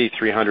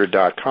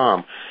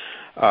thecommittee300.com.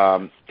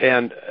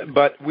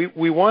 But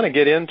we want to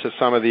get into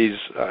some of these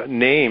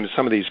names,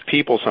 some of these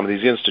people, some of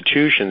these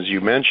institutions. You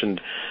mentioned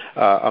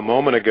a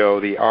moment ago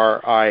the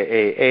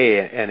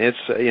RIAA and its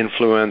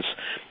influence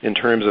in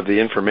terms of the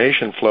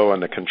information flow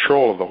and the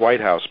control of the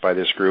White House by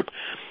this group.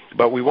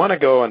 But we want to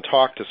go and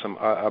talk to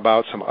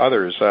about some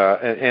others.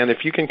 And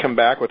if you can come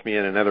back with me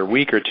in another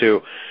week or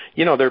two,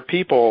 there are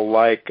people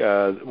like,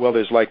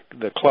 there's like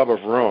the Club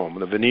of Rome,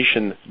 the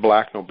Venetian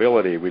black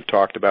nobility we've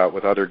talked about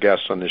with other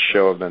guests on this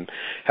show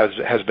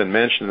has been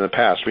mentioned in the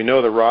past. We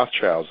know the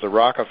Rothschilds, the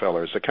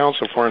Rockefellers, the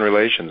Council of Foreign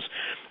Relations.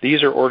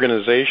 These are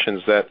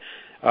organizations that,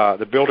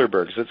 the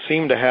Bilderbergs, that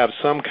seem to have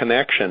some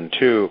connection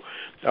to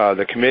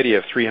the Committee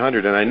of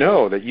 300. And I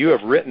know that you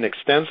have written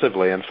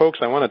extensively. And folks,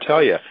 I want to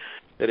tell you,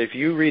 that if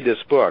you read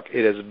this book,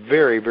 it is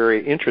very,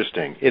 very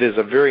interesting. It is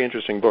a very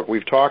interesting book.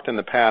 We've talked in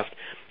the past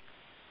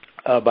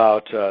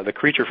about The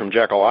Creature from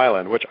Jekyll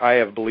Island, which I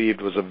have believed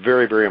was a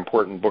very, very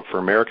important book for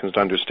Americans to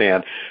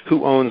understand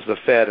who owns the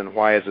Fed and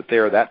why is it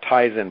there. That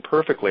ties in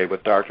perfectly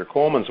with Dr.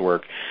 Coleman's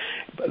work.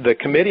 The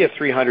Committee of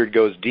 300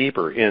 goes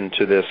deeper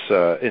into this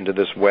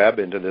web,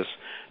 into this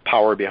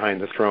power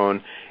behind the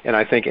throne, and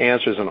I think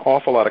answers an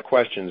awful lot of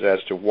questions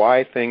as to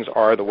why things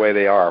are the way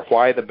they are,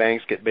 why the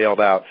banks get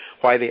bailed out,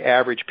 why the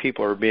average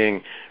people are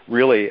being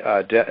really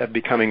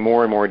becoming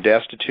more and more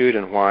destitute,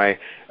 and why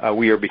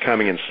we are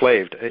becoming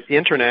enslaved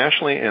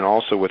internationally and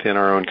also within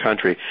our own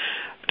country.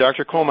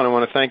 Dr. Coleman, I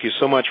want to thank you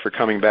so much for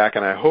coming back,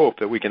 and I hope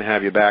that we can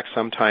have you back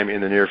sometime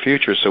in the near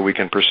future so we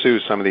can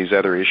pursue some of these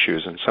other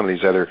issues and some of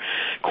these other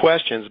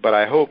questions. But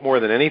I hope more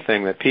than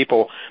anything that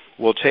people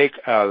will take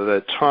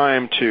the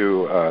time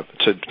to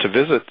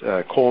visit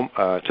the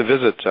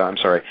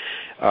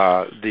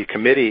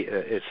committee.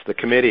 It's the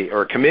committee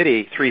or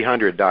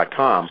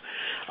committee300.com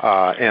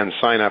and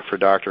sign up for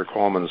Dr.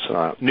 Coleman's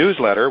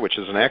newsletter, which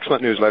is an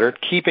excellent newsletter,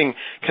 keeping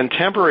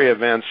contemporary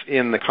events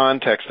in the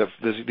context of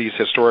these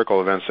historical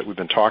events that we've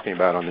been talking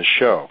about on this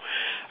show.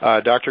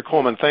 Dr.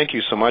 Coleman, thank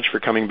you so much for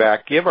coming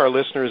back. Give our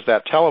listeners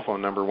that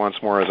telephone number once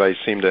more, as I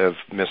seem to have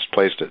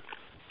misplaced it.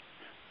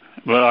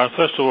 Well,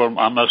 first of all,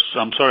 I must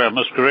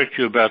correct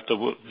you about the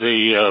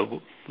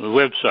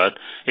website.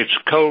 It's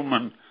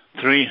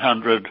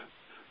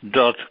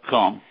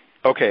Coleman300.com.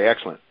 Okay,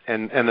 excellent.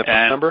 And the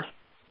phone number?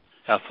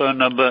 Our phone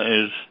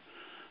number is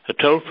a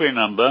toll-free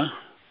number,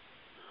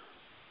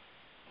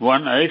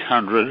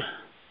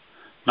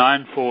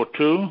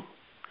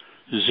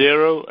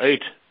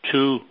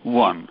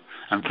 1-800-942-0821.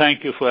 And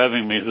thank you for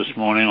having me this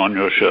morning on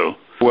your show.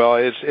 Well,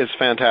 it's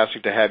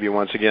fantastic to have you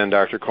once again,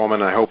 Dr.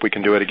 Coleman. I hope we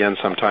can do it again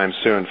sometime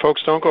soon.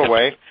 Folks, don't go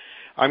away.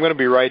 I'm going to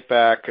be right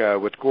back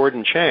with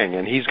Gordon Chang,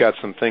 and he's got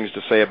some things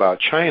to say about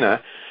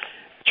China.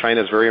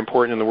 China is very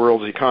important in the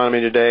world's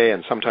economy today,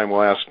 and sometime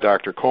we'll ask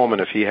Dr. Coleman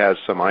if he has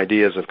some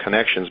ideas of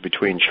connections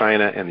between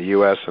China and the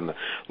U.S. and the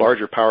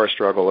larger power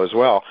struggle as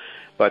well.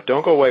 But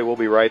don't go away. We'll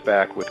be right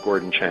back with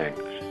Gordon Chang.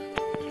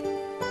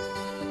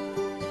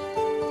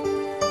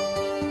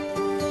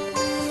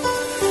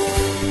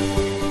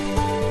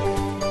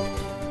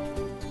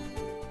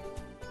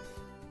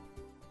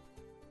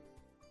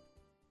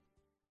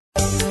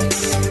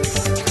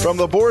 From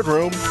the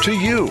boardroom to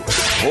you,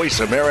 Voice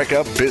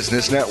America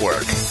Business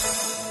Network.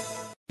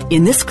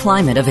 In this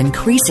climate of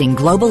increasing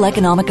global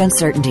economic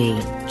uncertainty,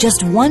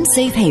 just one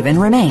safe haven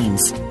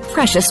remains: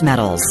 precious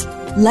metals.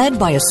 Led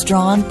by a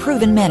strong,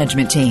 proven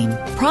management team,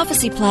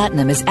 Prophecy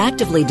Platinum is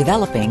actively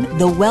developing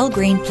the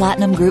Wellgreen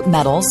Platinum Group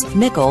metals,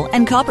 nickel,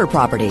 and copper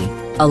property.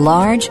 A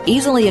large,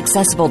 easily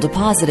accessible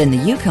deposit in the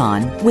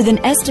Yukon with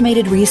an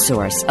estimated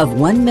resource of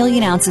 1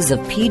 million ounces of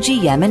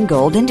PGM and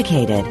gold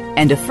indicated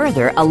and a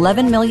further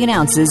 11 million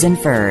ounces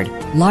inferred.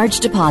 Large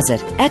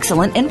deposit,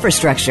 excellent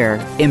infrastructure,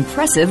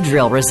 impressive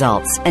drill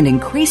results, and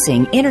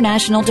increasing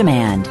international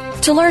demand.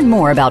 To learn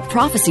more about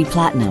Prophecy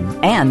Platinum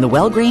and the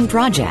Wellgreen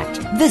Project,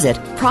 visit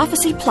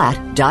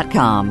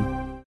prophecyplat.com.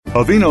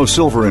 Avino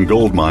Silver and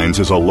Gold Mines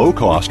is a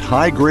low-cost,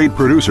 high-grade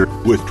producer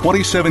with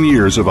 27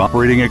 years of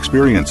operating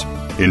experience.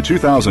 In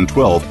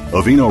 2012,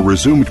 Avino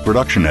resumed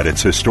production at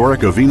its historic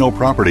Avino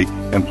property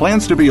and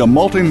plans to be a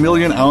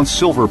multi-million-ounce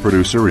silver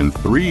producer in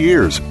 3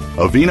 years.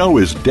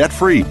 Avino is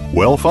debt-free,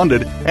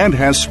 well-funded, and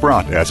has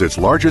Sprott as its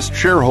largest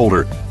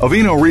shareholder.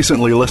 Avino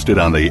recently listed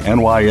on the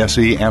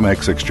NYSE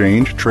Amex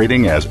exchange,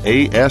 trading as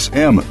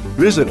ASM.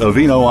 Visit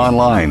Avino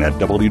online at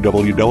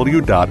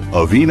www.avino.com.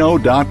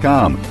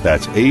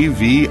 That's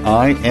AVINO.com.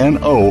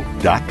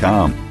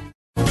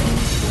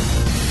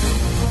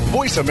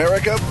 Voice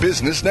America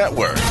Business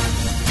Network,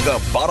 the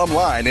bottom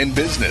line in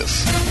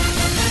business.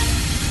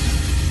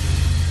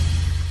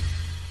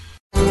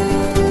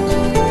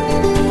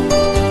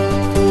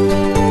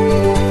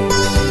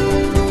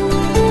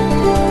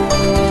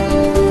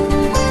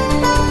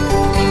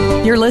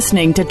 You're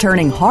listening to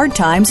Turning Hard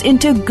Times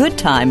into Good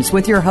Times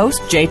with your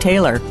host, Jay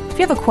Taylor. If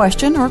you have a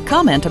question or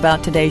comment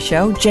about today's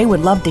show, Jay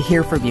would love to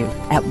hear from you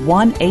at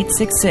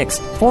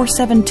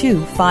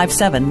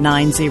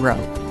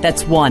 1-866-472-5790.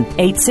 That's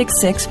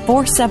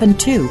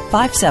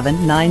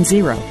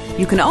 1-866-472-5790.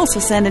 You can also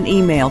send an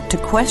email to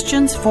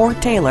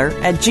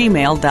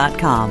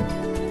questionsfortaylor@gmail.com.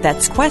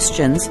 That's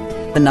questions,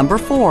 the number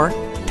 4,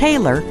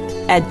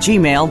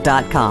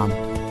 Taylor@gmail.com.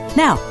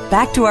 Now,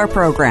 back to our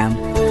program.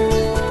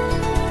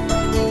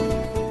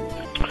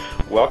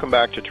 Welcome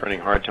back to Turning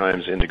Hard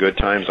Times into Good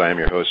Times. I am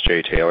your host,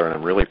 Jay Taylor, and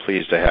I'm really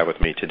pleased to have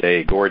with me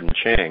today Gordon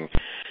Chang.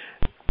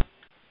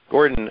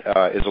 Gordon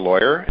is a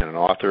lawyer and an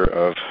author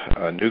of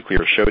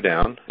Nuclear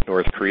Showdown,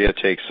 North Korea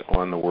Takes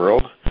on the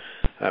World.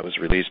 That was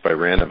released by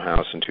Random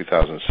House in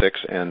 2006.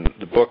 And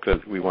the book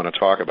that we want to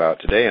talk about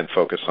today and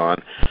focus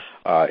on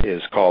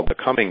is called The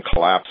Coming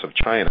Collapse of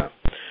China.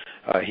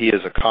 He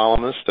is a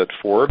columnist at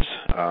Forbes,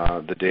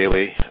 The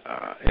Daily,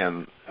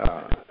 and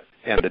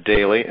The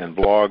Daily, and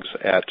blogs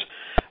at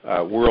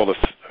World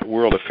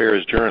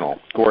Affairs Journal.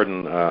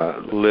 Gordon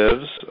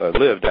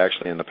lived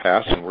actually in the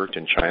past and worked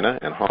in China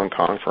and Hong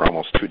Kong for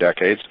almost 2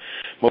 decades,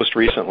 most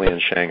recently in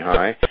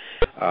Shanghai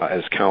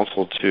as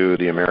counsel to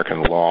the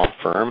American law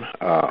firm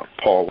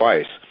Paul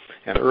Weiss,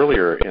 and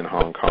earlier in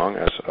Hong Kong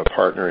as a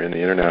partner in the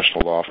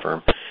international law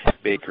firm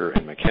Baker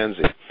and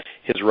McKenzie.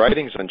 His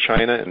writings on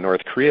China and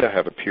North Korea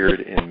have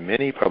appeared in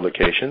many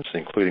publications,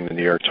 including the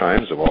New York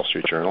Times, the Wall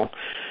Street Journal,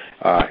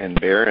 and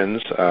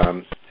Barron's.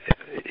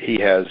 He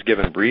has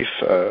given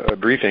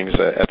briefings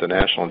at the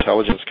National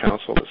Intelligence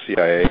Council, the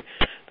CIA,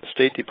 the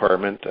State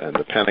Department, and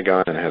the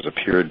Pentagon, and has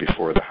appeared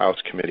before the House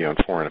Committee on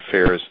Foreign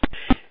Affairs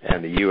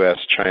and the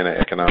U.S.-China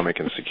Economic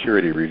and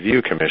Security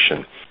Review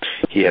Commission.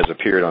 He has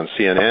appeared on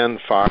CNN,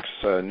 Fox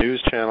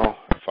News Channel,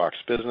 Fox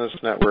Business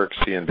Network,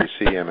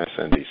 CNBC,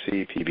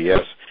 MSNBC,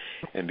 PBS,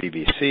 and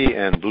BBC,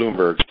 and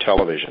Bloomberg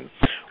Television.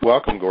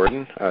 Welcome,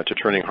 Gordon, to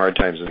Turning Hard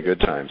Times into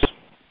Good Times.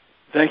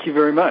 Thank you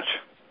very much.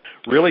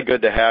 Really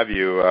good to have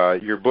you.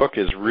 Your book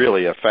is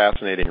really a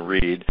fascinating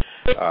read,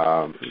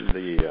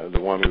 the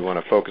one we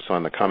want to focus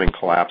on, The Coming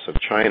Collapse of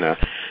China.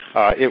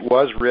 It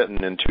was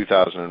written in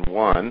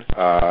 2001,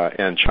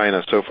 and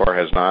China so far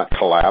has not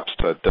collapsed.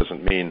 That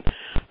doesn't mean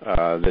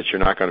that you're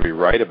not going to be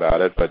right about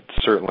it, but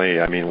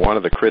certainly, I mean, one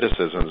of the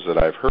criticisms that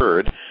I've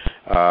heard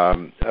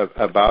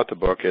about the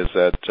book is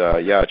that,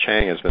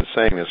 Chang has been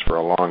saying this for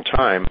a long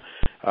time,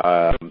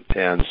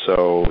 and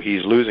so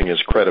he's losing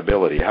his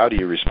credibility. How do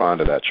you respond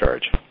to that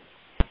charge?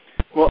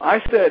 Well,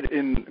 I said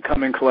in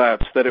Coming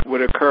Collapse that it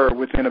would occur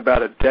within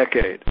about a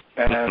decade,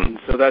 and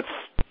so that's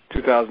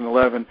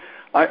 2011.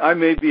 I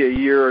may be a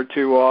year or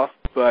two off,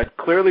 but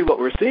clearly what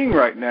we're seeing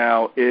right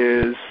now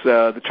is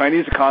the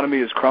Chinese economy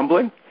is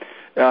crumbling.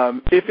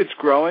 If it's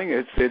growing,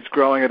 it's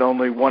growing at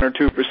only 1 or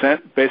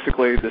 2%,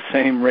 basically the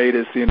same rate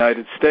as the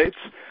United States,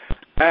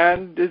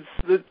 and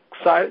the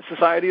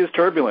society is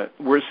turbulent.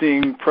 We're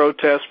seeing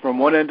protests from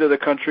one end of the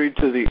country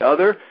to the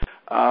other.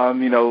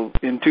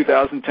 In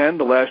 2010,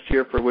 the last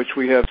year for which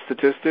we have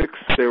statistics,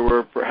 there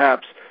were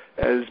perhaps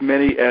as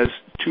many as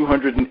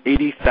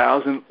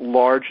 280,000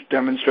 large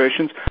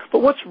demonstrations.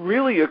 But what's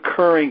really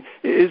occurring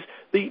is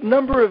the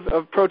number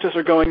of protests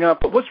are going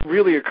up, but what's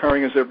really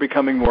occurring is they're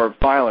becoming more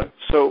violent.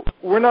 So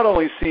we're not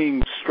only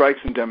seeing strikes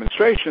and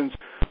demonstrations,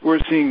 we're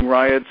seeing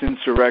riots,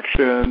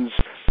 insurrections,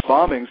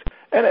 bombings.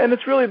 And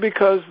it's really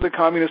because the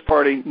Communist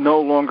Party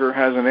no longer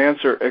has an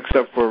answer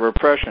except for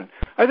repression.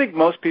 I think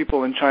most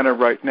people in China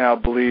right now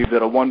believe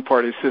that a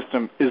one-party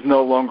system is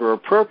no longer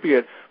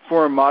appropriate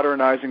for a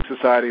modernizing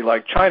society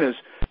like China's,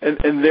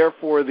 and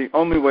therefore the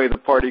only way the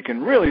party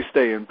can really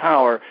stay in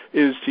power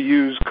is to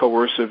use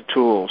coercive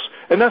tools.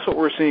 And that's what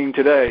we're seeing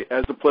today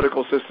as the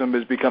political system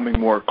is becoming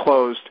more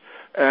closed,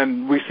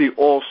 and we see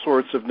all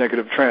sorts of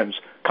negative trends.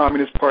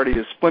 Communist Party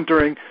is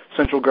splintering.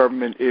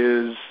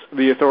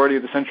 The authority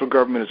of the central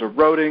government is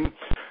eroding.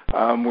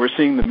 We're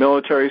seeing the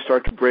military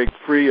start to break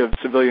free of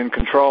civilian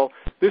control.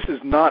 This is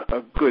not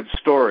a good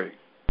story.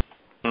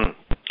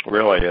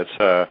 Really,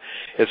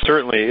 it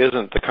certainly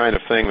isn't the kind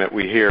of thing that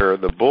we hear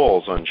the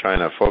bulls on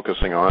China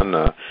focusing on,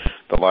 the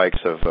likes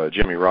of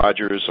Jimmy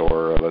Rogers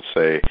or, let's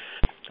say,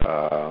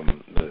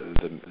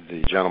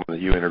 the gentleman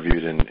that you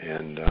interviewed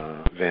in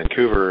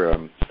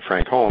Vancouver,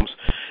 Frank Holmes.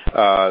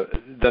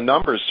 The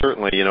numbers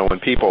certainly, when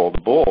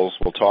the bulls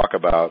will talk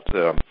about,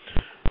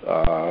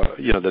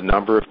 the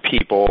number of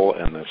people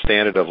and the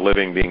standard of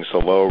living being so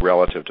low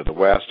relative to the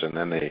West, and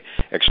then they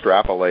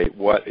extrapolate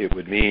what it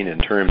would mean in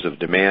terms of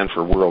demand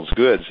for world's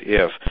goods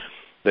if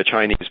the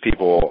Chinese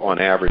people on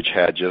average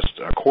had just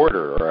a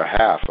quarter or a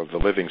half of the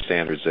living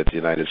standards that the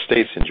United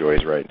States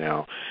enjoys right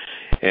now.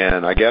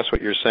 And I guess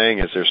what you're saying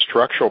is there's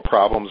structural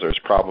problems, there's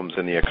problems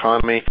in the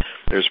economy,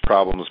 there's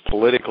problems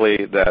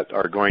politically that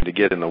are going to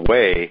get in the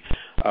way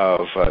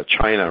of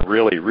China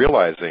really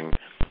realizing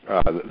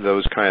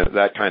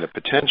that kind of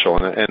potential.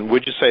 And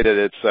would you say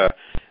that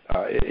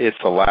it's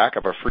the lack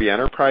of a free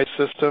enterprise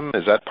system?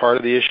 Is that part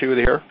of the issue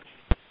here?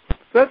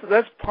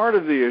 That's part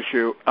of the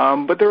issue,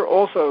 but there are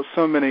also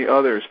so many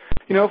others.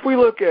 If we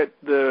look at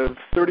the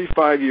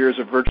 35 years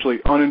of virtually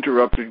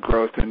uninterrupted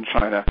growth in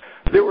China,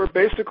 there were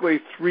basically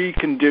 3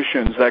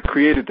 conditions that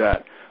created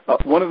that.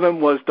 One of them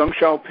was Deng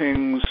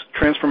Xiaoping's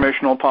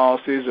transformational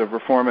policies of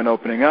reform and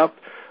opening up.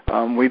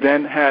 We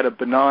then had a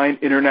benign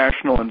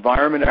international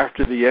environment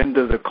after the end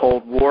of the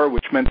Cold War,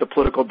 which meant the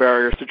political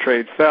barriers to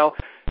trade fell.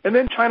 And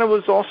then China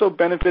was also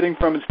benefiting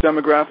from its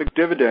demographic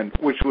dividend,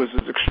 which was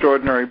its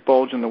extraordinary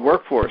bulge in the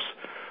workforce.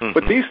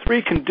 But these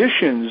 3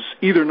 conditions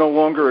either no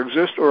longer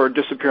exist or are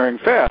disappearing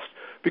fast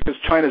because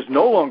China is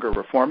no longer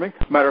reforming.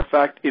 Matter of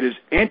fact, it is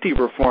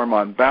anti-reform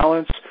on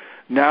balance.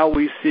 Now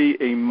we see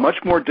a much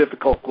more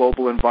difficult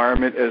global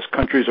environment as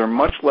countries are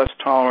much less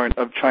tolerant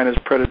of China's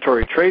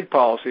predatory trade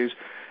policies,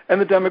 and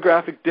the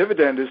demographic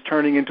dividend is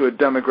turning into a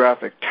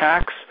demographic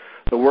tax.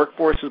 The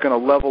workforce is going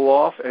to level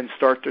off and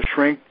start to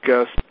shrink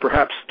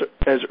perhaps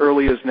as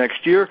early as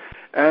next year,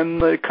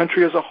 and the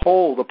country as a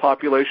whole, the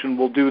population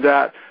will do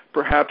that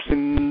perhaps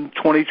in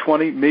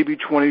 2020, maybe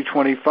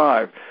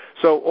 2025.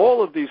 So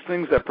all of these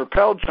things that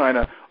propelled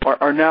China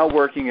are now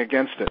working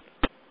against it.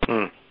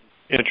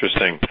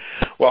 Interesting.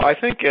 Well, I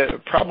think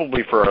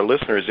probably for our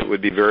listeners it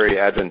would be very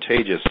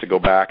advantageous to go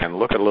back and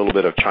look at a little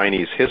bit of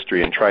Chinese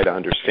history and try to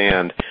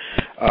understand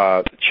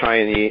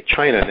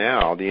China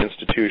now, the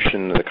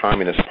institution, the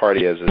Communist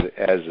Party as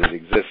it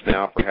exists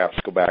now. Perhaps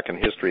go back in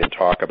history and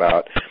talk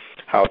about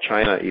how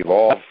China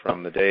evolved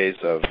from the days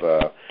of,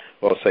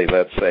 let's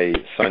say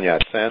Sun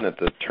Yat-sen at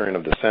the turn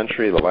of the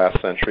century, the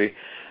last century,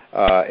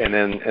 and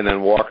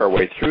then walk our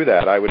way through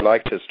that. I would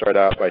like to start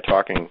out by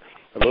talking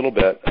a little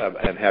bit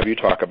and have you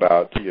talk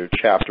about your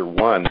chapter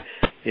 1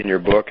 in your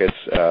book.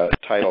 It's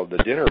titled "The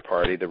Dinner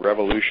Party: The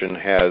Revolution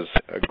Has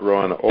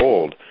Grown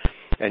Old,"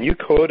 and you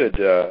quoted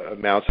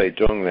Mao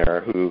Zedong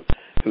there, who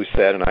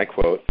said, and I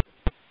quote,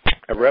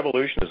 "A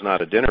revolution is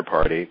not a dinner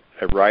party,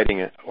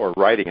 writing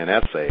an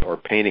essay, or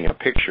painting a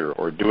picture,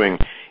 or doing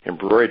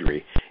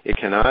embroidery. It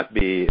cannot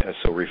be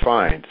so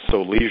refined,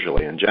 so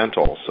leisurely and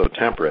gentle, so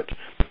temperate,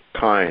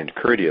 kind,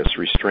 courteous,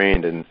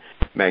 restrained, and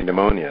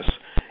magnanimous.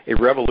 A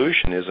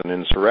revolution is an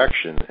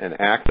insurrection, an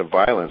act of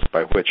violence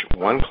by which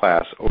one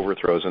class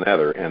overthrows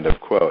another," end of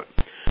quote.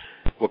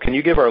 Well, can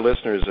you give our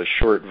listeners a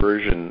short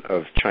version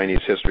of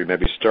Chinese history,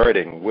 maybe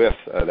starting with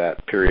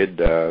that period,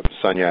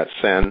 Sun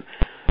Yat-sen,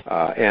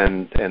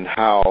 and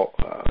how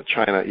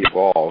China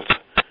evolved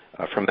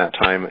from that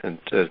time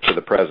to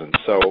the present?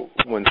 So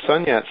when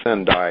Sun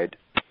Yat-sen died,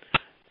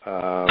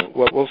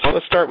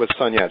 let's start with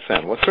Sun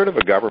Yat-sen. What sort of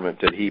a government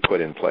did he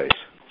put in place?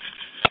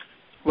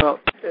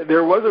 Well,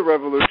 there was a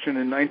revolution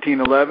in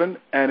 1911,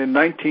 and in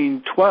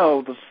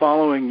 1912, the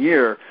following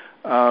year,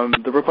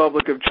 the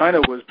Republic of China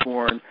was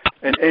born,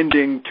 and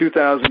ending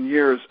 2,000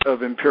 years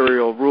of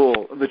imperial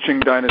rule. The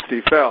Qing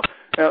dynasty fell.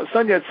 Now,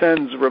 Sun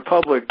Yat-sen's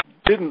republic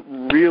didn't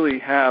really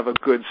have a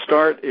good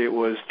start. It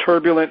was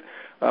turbulent.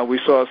 We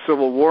saw a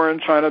civil war in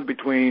China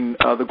between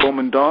the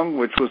Kuomintang,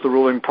 which was the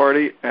ruling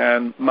party,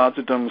 and Mao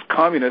Zedong's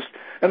communists,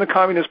 and the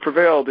communists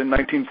prevailed in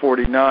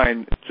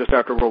 1949, just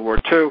after World War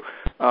II.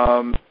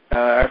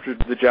 After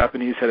the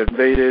Japanese had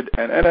invaded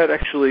and had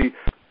actually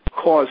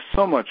caused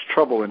so much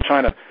trouble in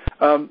China.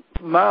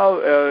 Mao,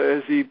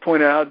 as he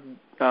pointed out,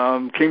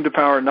 came to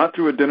power not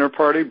through a dinner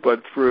party,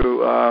 but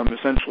through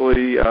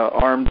essentially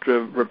armed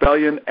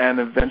rebellion and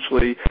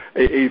eventually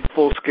a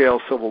full-scale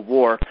civil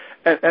war.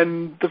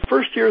 And the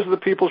first years of the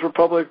People's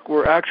Republic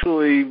were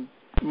actually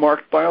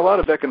marked by a lot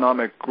of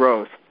economic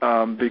growth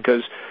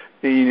because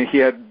he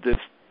had this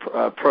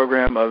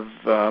program of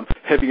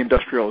heavy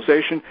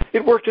industrialization.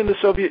 It worked in the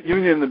Soviet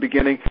Union in the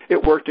beginning.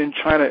 It worked in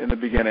China in the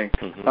beginning.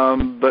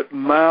 But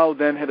Mao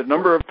then had a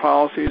number of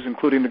policies,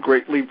 including the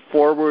Great Leap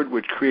Forward,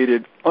 which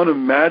created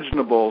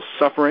unimaginable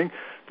suffering.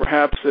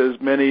 Perhaps as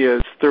many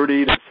as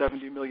 30 to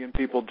 70 million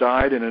people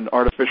died in an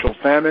artificial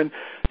famine.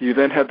 You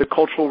then had the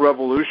Cultural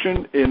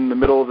Revolution in the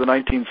middle of the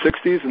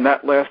 1960s, and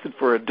that lasted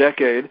for a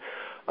decade.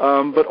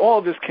 But all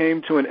of this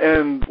came to an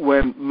end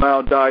when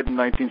Mao died in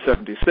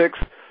 1976.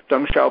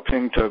 Deng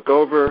Xiaoping took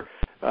over,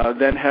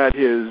 then had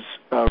his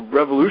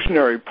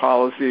revolutionary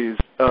policies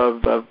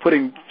of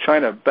putting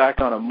China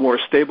back on a more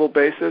stable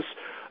basis,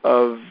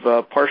 of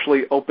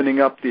partially opening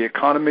up the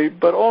economy,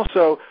 but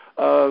also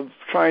of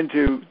trying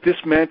to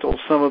dismantle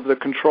some of the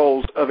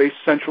controls of a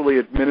centrally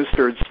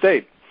administered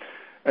state.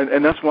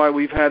 And that's why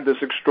we've had this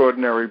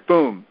extraordinary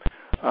boom.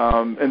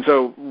 And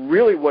so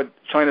really what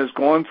China's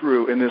gone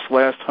through in this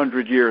last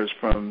 100 years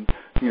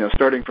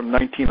starting from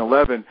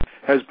 1911,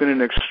 has been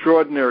an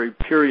extraordinary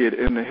period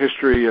in the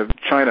history of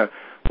China,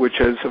 which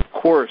has, of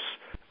course,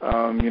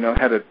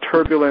 had a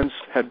turbulence,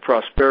 had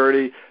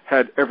prosperity,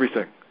 had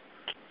everything.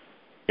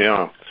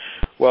 Yeah.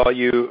 Well,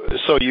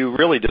 so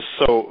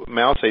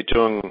Mao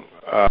Zedong,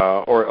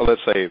 or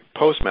let's say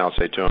post Mao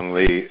Zedong,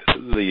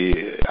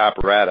 the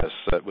apparatus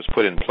that was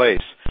put in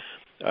place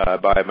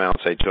by Mao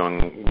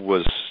Zedong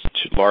was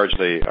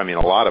largely, a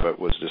lot of it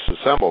was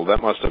disassembled.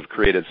 That must have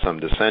created some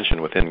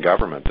dissension within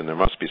government, and there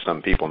must be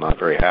some people not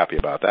very happy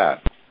about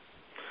that.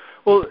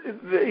 Well,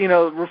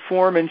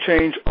 reform and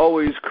change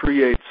always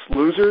creates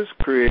losers,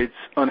 creates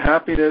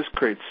unhappiness,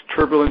 creates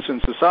turbulence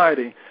in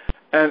society.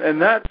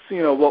 And that's,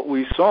 what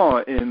we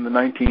saw in the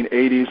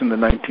 1980s and the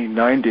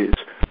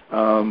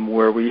 1990s,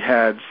 where we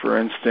had, for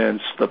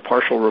instance, the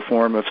partial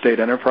reform of state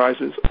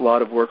enterprises. A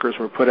lot of workers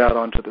were put out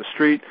onto the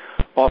street,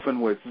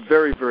 often with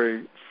very,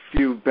 very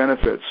few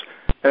benefits.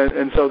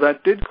 And so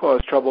that did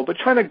cause trouble, but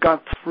China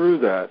got through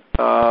that.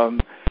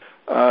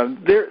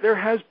 There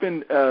has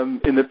been,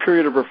 in the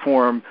period of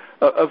reform,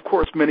 of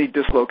course, many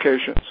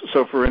dislocations.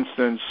 So, for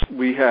instance,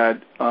 we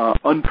had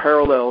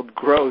unparalleled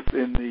growth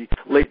in the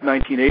late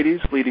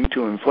 1980s, leading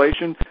to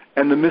inflation,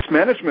 and the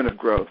mismanagement of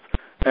growth.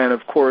 And,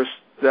 of course,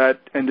 that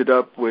ended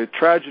up with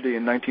tragedy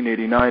in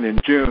 1989 in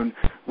June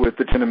with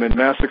the Tiananmen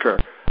Massacre.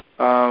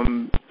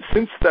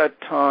 since that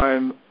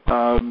time,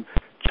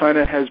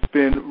 China has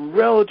been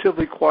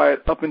relatively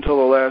quiet up until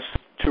the last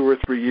 2 or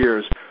 3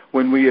 years,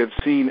 when we have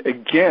seen,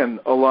 again,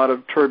 a lot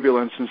of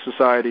turbulence in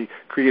society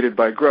created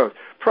by growth.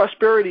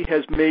 Prosperity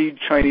has made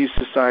Chinese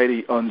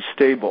society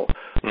unstable.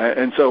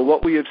 And so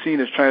what we have seen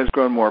as China's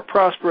grown more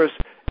prosperous,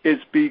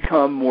 it's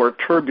become more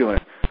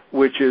turbulent,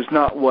 which is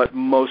not what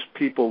most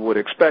people would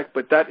expect,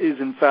 but that is,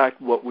 in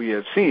fact, what we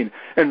have seen.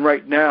 And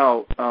right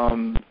now,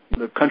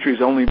 the country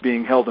is only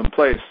being held in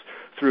place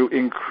through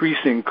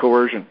increasing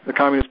coercion. The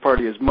Communist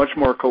Party is much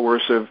more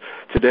coercive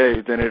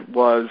today than it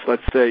was,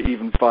 let's say,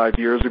 even 5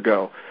 years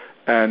ago.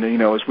 And,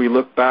 as we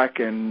look back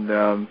in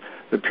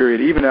the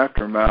period, even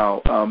after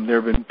Mao,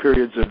 there have been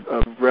periods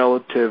of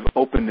relative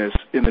openness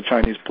in the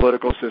Chinese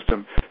political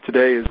system.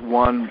 Today is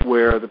one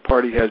where the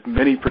party has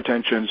many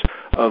pretensions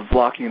of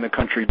locking the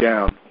country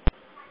down.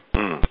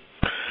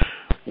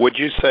 Would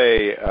you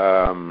say,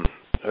 I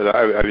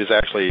was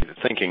actually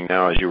thinking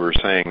now as you were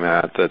saying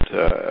that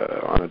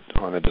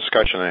on a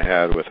discussion I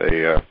had with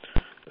a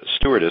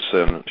stewardess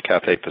in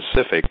Cathay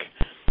Pacific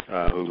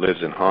who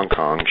lives in Hong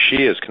Kong, she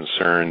is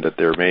concerned that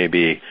there may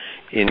be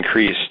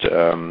increased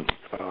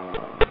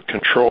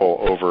control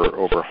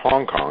over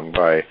Hong Kong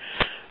by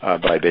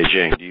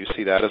Beijing. Do you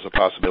see that as a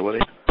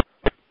possibility?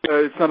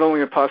 It's not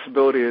only a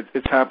possibility,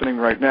 it's happening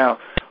right now.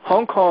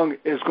 Hong Kong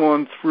is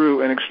going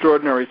through an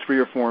extraordinary 3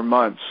 or 4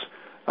 months.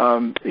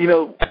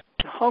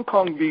 Hong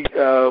Kong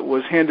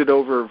was handed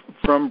over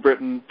from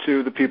Britain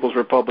to the People's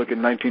Republic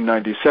in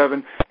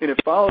 1997, and it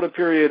followed a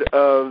period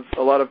of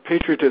a lot of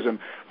patriotism.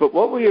 But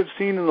what we have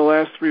seen in the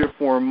last 3 or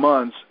 4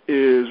 months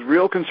is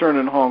real concern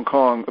in Hong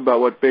Kong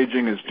about what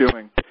Beijing is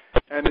doing.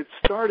 And it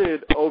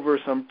started over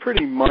some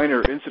pretty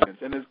minor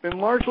incidents, and it's been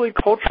largely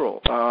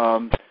cultural.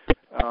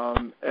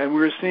 And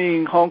we're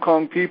seeing Hong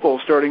Kong people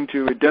starting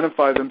to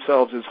identify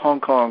themselves as Hong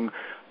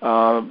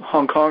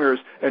Kongers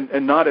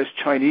and not as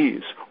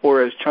Chinese,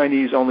 or as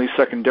Chinese only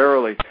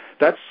secondarily.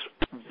 That's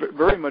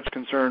very much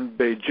concerned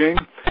Beijing.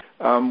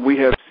 We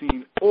have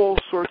seen all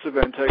sorts of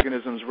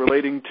antagonisms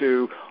relating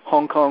to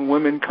Hong Kong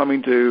women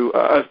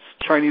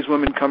Chinese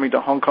women coming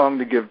to Hong Kong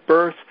to give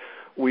birth.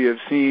 We have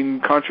seen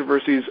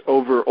controversies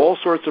over all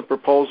sorts of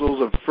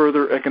proposals of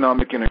further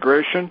economic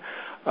integration.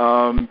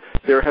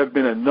 There have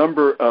been a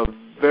number of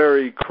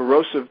very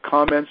corrosive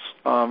comments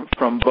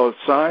from both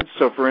sides.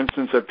 So, for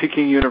instance, a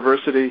Peking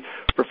University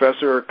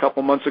professor a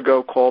couple months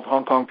ago called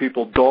Hong Kong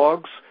people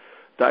dogs.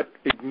 That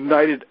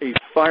ignited a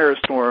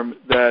firestorm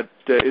that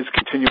is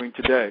continuing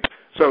today.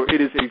 So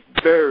it is a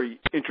very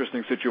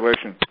interesting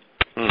situation.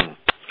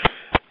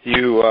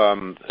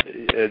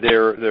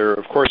 There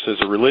of course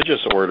is a religious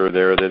order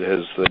there that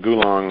has the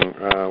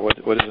Gulong. What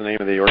is the name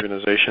of the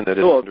organization that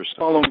is under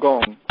Falun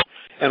Gong?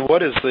 And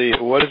what is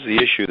the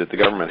issue that the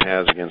government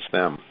has against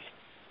them?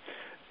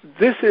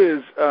 This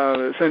is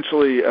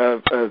essentially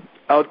an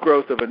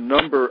outgrowth of a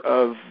number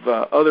of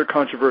other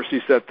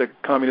controversies that the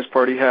Communist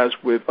Party has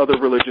with other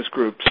religious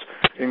groups,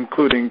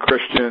 including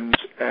Christians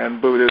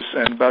and Buddhists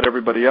and about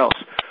everybody else.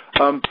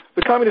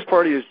 The Communist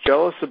Party is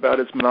jealous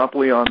about its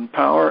monopoly on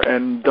power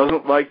and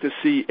doesn't like to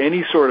see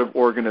any sort of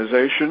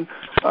organization.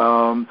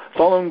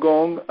 Falun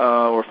Gong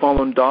or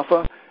Falun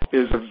Dafa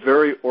is a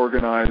very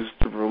organized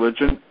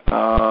religion,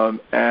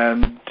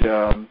 and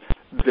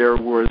there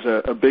was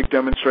a big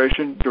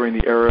demonstration during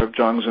the era of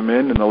Jiang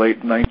Zemin in the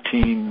late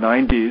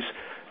 1990s,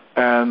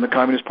 and the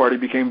Communist Party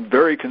became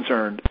very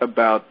concerned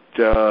about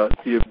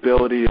the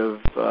ability of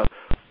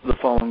the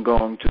Falun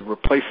Gong to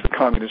replace the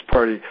Communist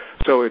Party.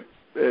 So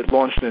it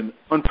launched an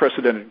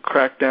unprecedented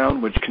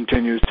crackdown, which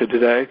continues to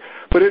today.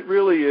 But it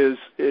really is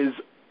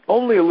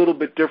only a little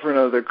bit different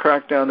of the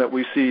crackdown that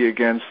we see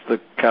against the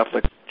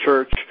Catholic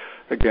Church,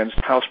 against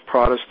house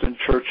Protestant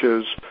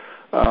churches,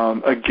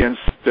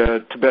 against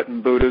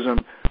Tibetan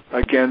Buddhism,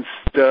 against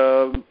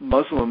the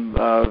Muslim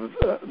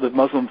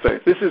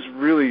faith. This is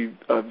really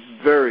a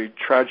very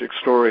tragic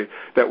story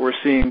that we're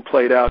seeing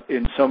played out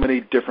in so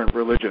many different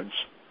religions.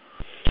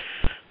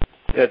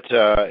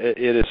 It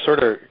is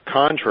sort of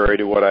contrary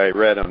to what I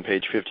read on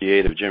page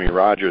 58 of Jimmy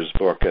Rogers'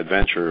 book,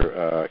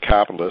 Adventure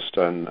Capitalist,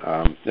 and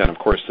of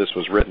course this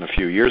was written a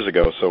few years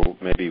ago, so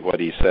maybe what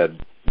he said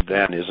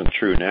then isn't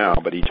true now,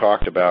 but he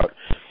talked about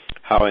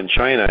how in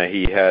China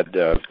he had,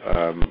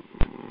 I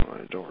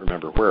don't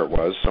remember where it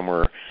was,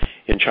 somewhere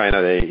in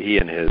China he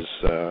and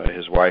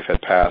his wife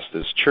had passed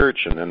this church,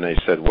 and then they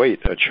said, wait,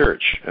 a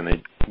church, and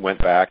they went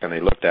back and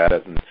they looked at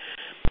it, and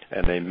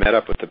they met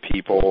up with the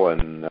people,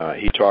 and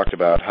he talked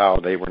about how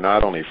they were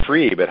not only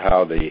free, but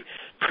how the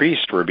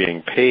priests were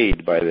being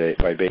paid by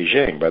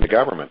Beijing, by the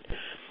government.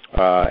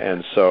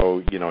 And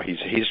so,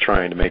 he's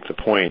trying to make the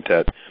point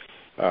that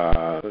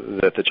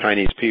the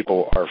Chinese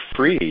people are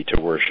free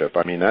to worship.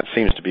 I mean, that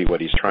seems to be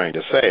what he's trying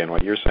to say, and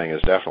what you're saying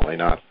is definitely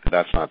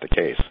that's not the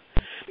case.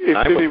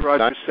 If Jimmy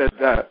Rogers said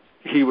that,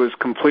 he was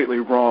completely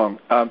wrong.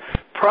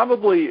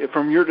 Probably,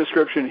 from your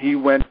description, he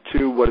went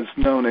to what is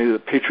known as a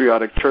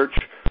patriotic church,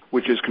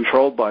 which is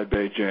controlled by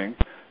Beijing,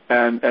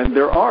 and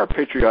there are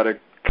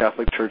patriotic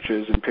Catholic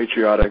churches and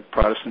patriotic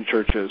Protestant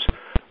churches,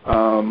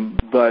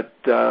 But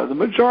the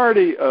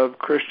majority of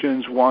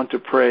Christians want to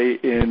pray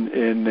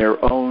in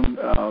their own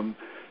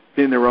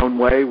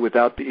way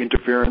without the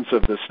interference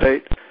of the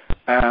state.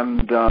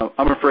 And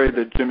I'm afraid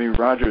that Jimmy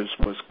Rogers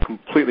was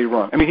completely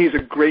wrong. I mean, he's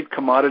a great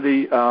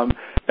commodity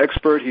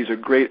expert. He's a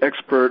great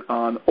expert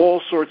on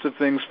all sorts of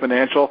things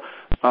financial.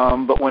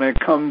 But when it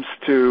comes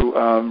to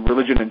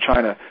religion in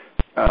China,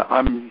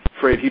 I'm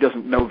afraid he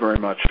doesn't know very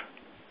much.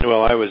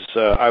 Well, I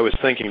was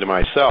thinking to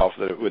myself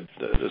that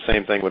the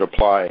same thing would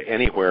apply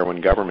anywhere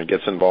when government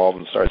gets involved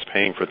and starts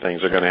paying for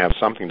things. They're going to have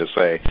something to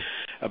say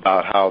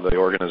about how the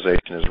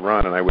organization is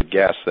run, and I would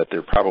guess that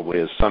there probably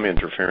is some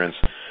interference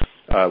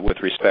with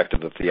respect to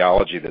the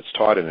theology that's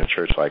taught in a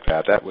church like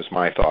that. That was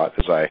my thought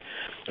as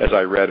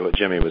I read what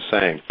Jimmy was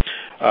saying.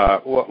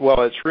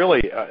 Well, it's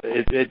really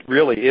it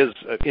really is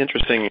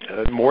interesting.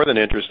 More than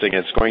interesting,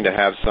 it's going to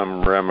have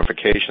some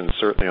ramifications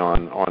certainly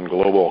on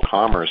global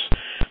commerce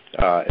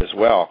as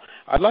well.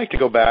 I'd like to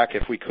go back,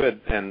 if we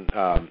could, and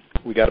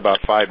we got about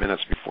 5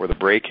 minutes before the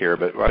break here,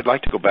 but I'd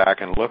like to go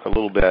back and look a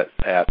little bit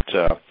at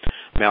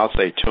Mao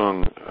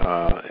Zedong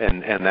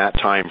and that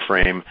time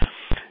frame.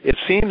 It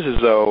seems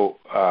as though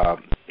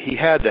he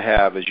had to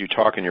have, as you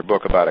talk in your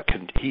book about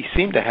he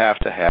seemed to have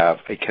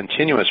a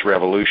continuous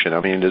revolution.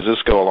 I mean, does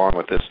this go along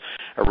with this?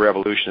 A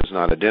revolution is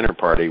not a dinner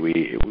party.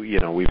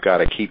 We've got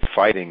to keep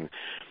fighting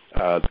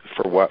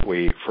for what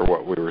we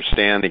were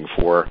standing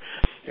for.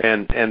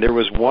 And there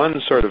was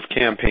one sort of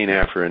campaign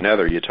after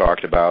another you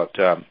talked about,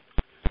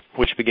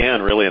 which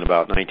began really in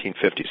about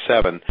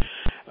 1957.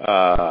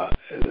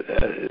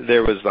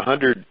 There was the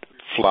 100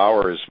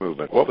 Flowers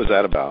movement. What was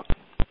that about?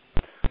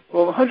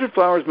 Well, the 100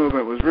 Flowers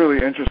movement was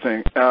really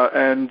interesting,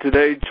 and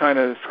today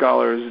China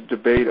scholars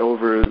debate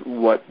over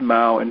what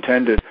Mao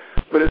intended.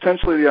 But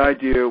essentially the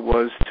idea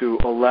was to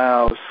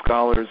allow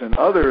scholars and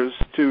others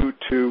to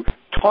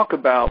talk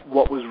about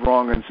what was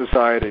wrong in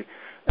society.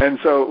 And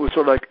so it was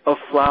sort of like a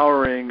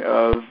flowering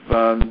of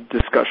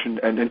discussion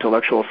and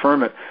intellectual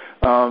ferment.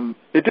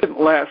 It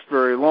didn't last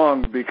very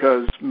long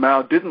because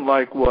Mao didn't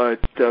like what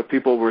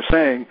people were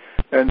saying,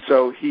 and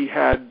so he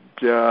had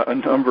a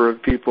number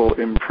of people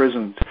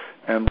imprisoned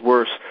and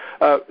worse.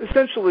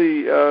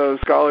 Essentially,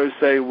 scholars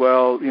say,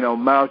 well,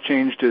 Mao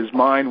changed his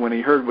mind when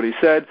he heard what he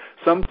said.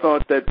 Some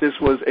thought that this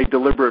was a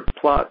deliberate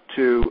plot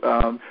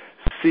to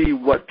see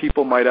what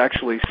people might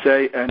actually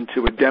say and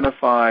to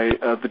identify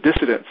the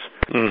dissidents.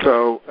 Mm.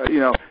 So,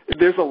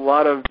 there's a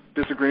lot of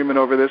disagreement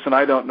over this, and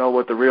I don't know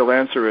what the real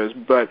answer is,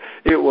 but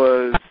it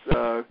was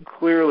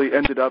clearly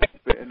ended up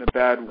in a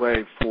bad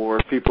way for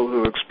people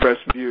who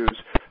expressed views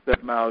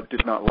that Mao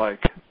did not like.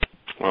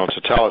 Well,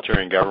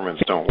 totalitarian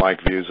governments don't like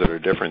views that are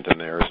different than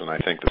theirs, and I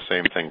think the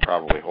same thing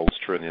probably holds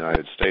true in the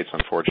United States,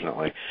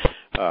 unfortunately,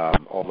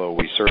 although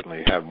we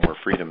certainly have more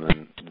freedom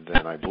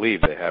than I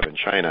believe they have in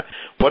China.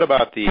 What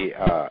about the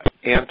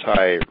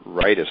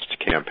anti-rightist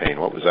campaign?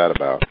 What was that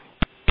about?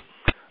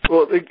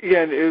 Well,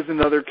 again, it is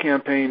another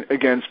campaign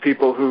against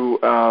people who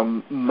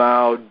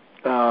Mao,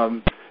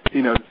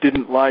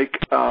 didn't like.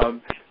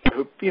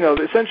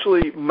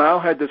 Essentially, Mao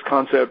had this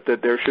concept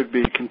that there should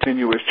be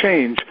continuous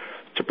change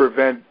to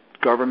prevent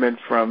government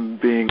from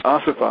being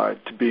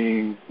ossified, to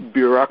being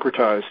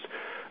bureaucratized.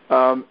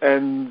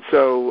 And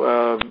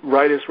so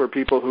rightists were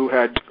people who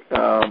had,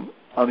 on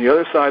the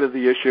other side of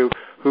the issue,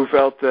 who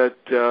felt that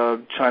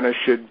China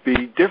should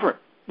be different,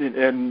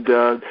 and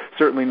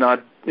certainly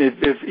not,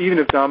 even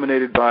if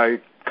dominated by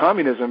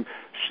communism,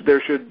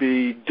 there should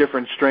be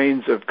different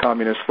strains of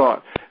communist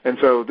thought. And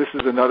so this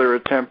is another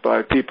attempt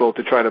by people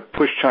to try to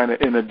push China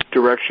in a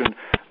direction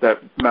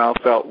that Mao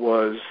felt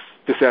was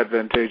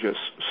disadvantageous.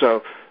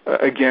 So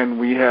again,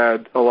 we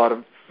had a lot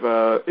of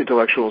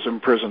intellectuals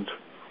imprisoned.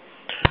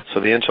 So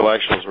the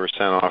intellectuals were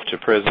sent off to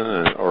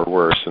prison, or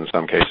worse in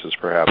some cases,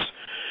 perhaps.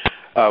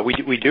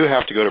 We do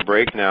have to go to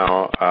break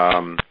now,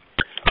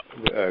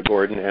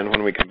 Gordon, and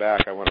when we come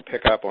back, I want to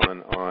pick up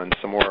on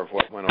some more of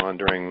what went on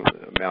during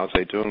Mao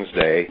Zedong's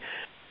day.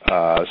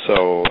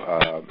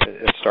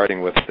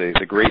 Starting with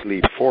the Great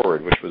Leap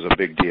Forward, which was a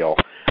big deal.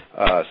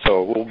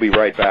 So we'll be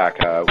right back.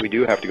 We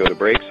do have to go to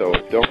break, so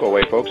don't go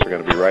away, folks. We're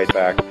going to be right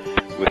back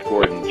with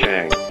Gordon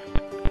Chang.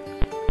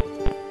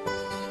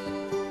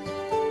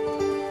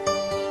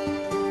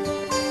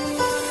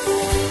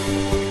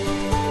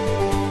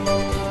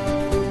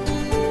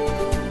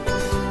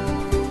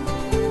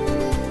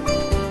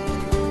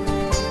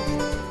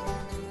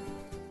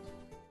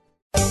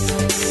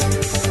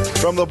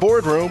 From the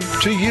boardroom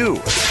to you,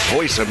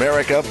 Voice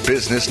America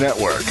Business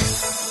Network.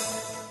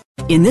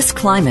 In this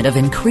climate of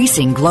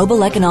increasing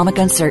global economic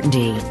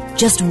uncertainty,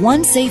 just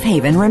one safe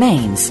haven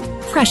remains: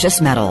 precious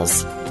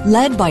metals.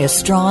 Led by a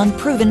strong,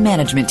 proven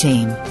management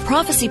team,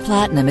 Prophecy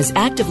Platinum is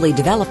actively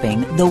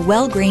developing the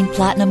Well Green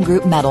Platinum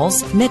Group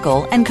metals,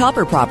 nickel, and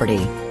copper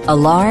property. A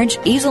large,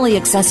 easily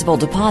accessible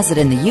deposit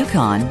in the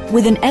Yukon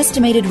with an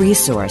estimated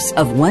resource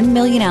of 1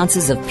 million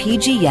ounces of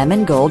PGM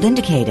and gold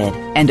indicated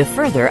and a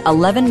further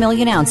 11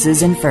 million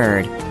ounces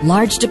inferred.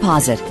 Large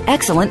deposit,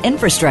 excellent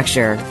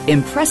infrastructure,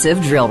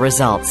 impressive drill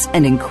results,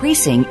 and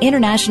increasing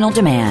international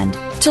demand.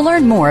 To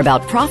learn more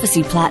about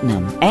Prophecy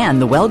Platinum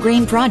and the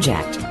Wellgreen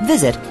Project,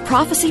 visit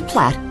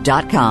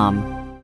prophecyplat.com.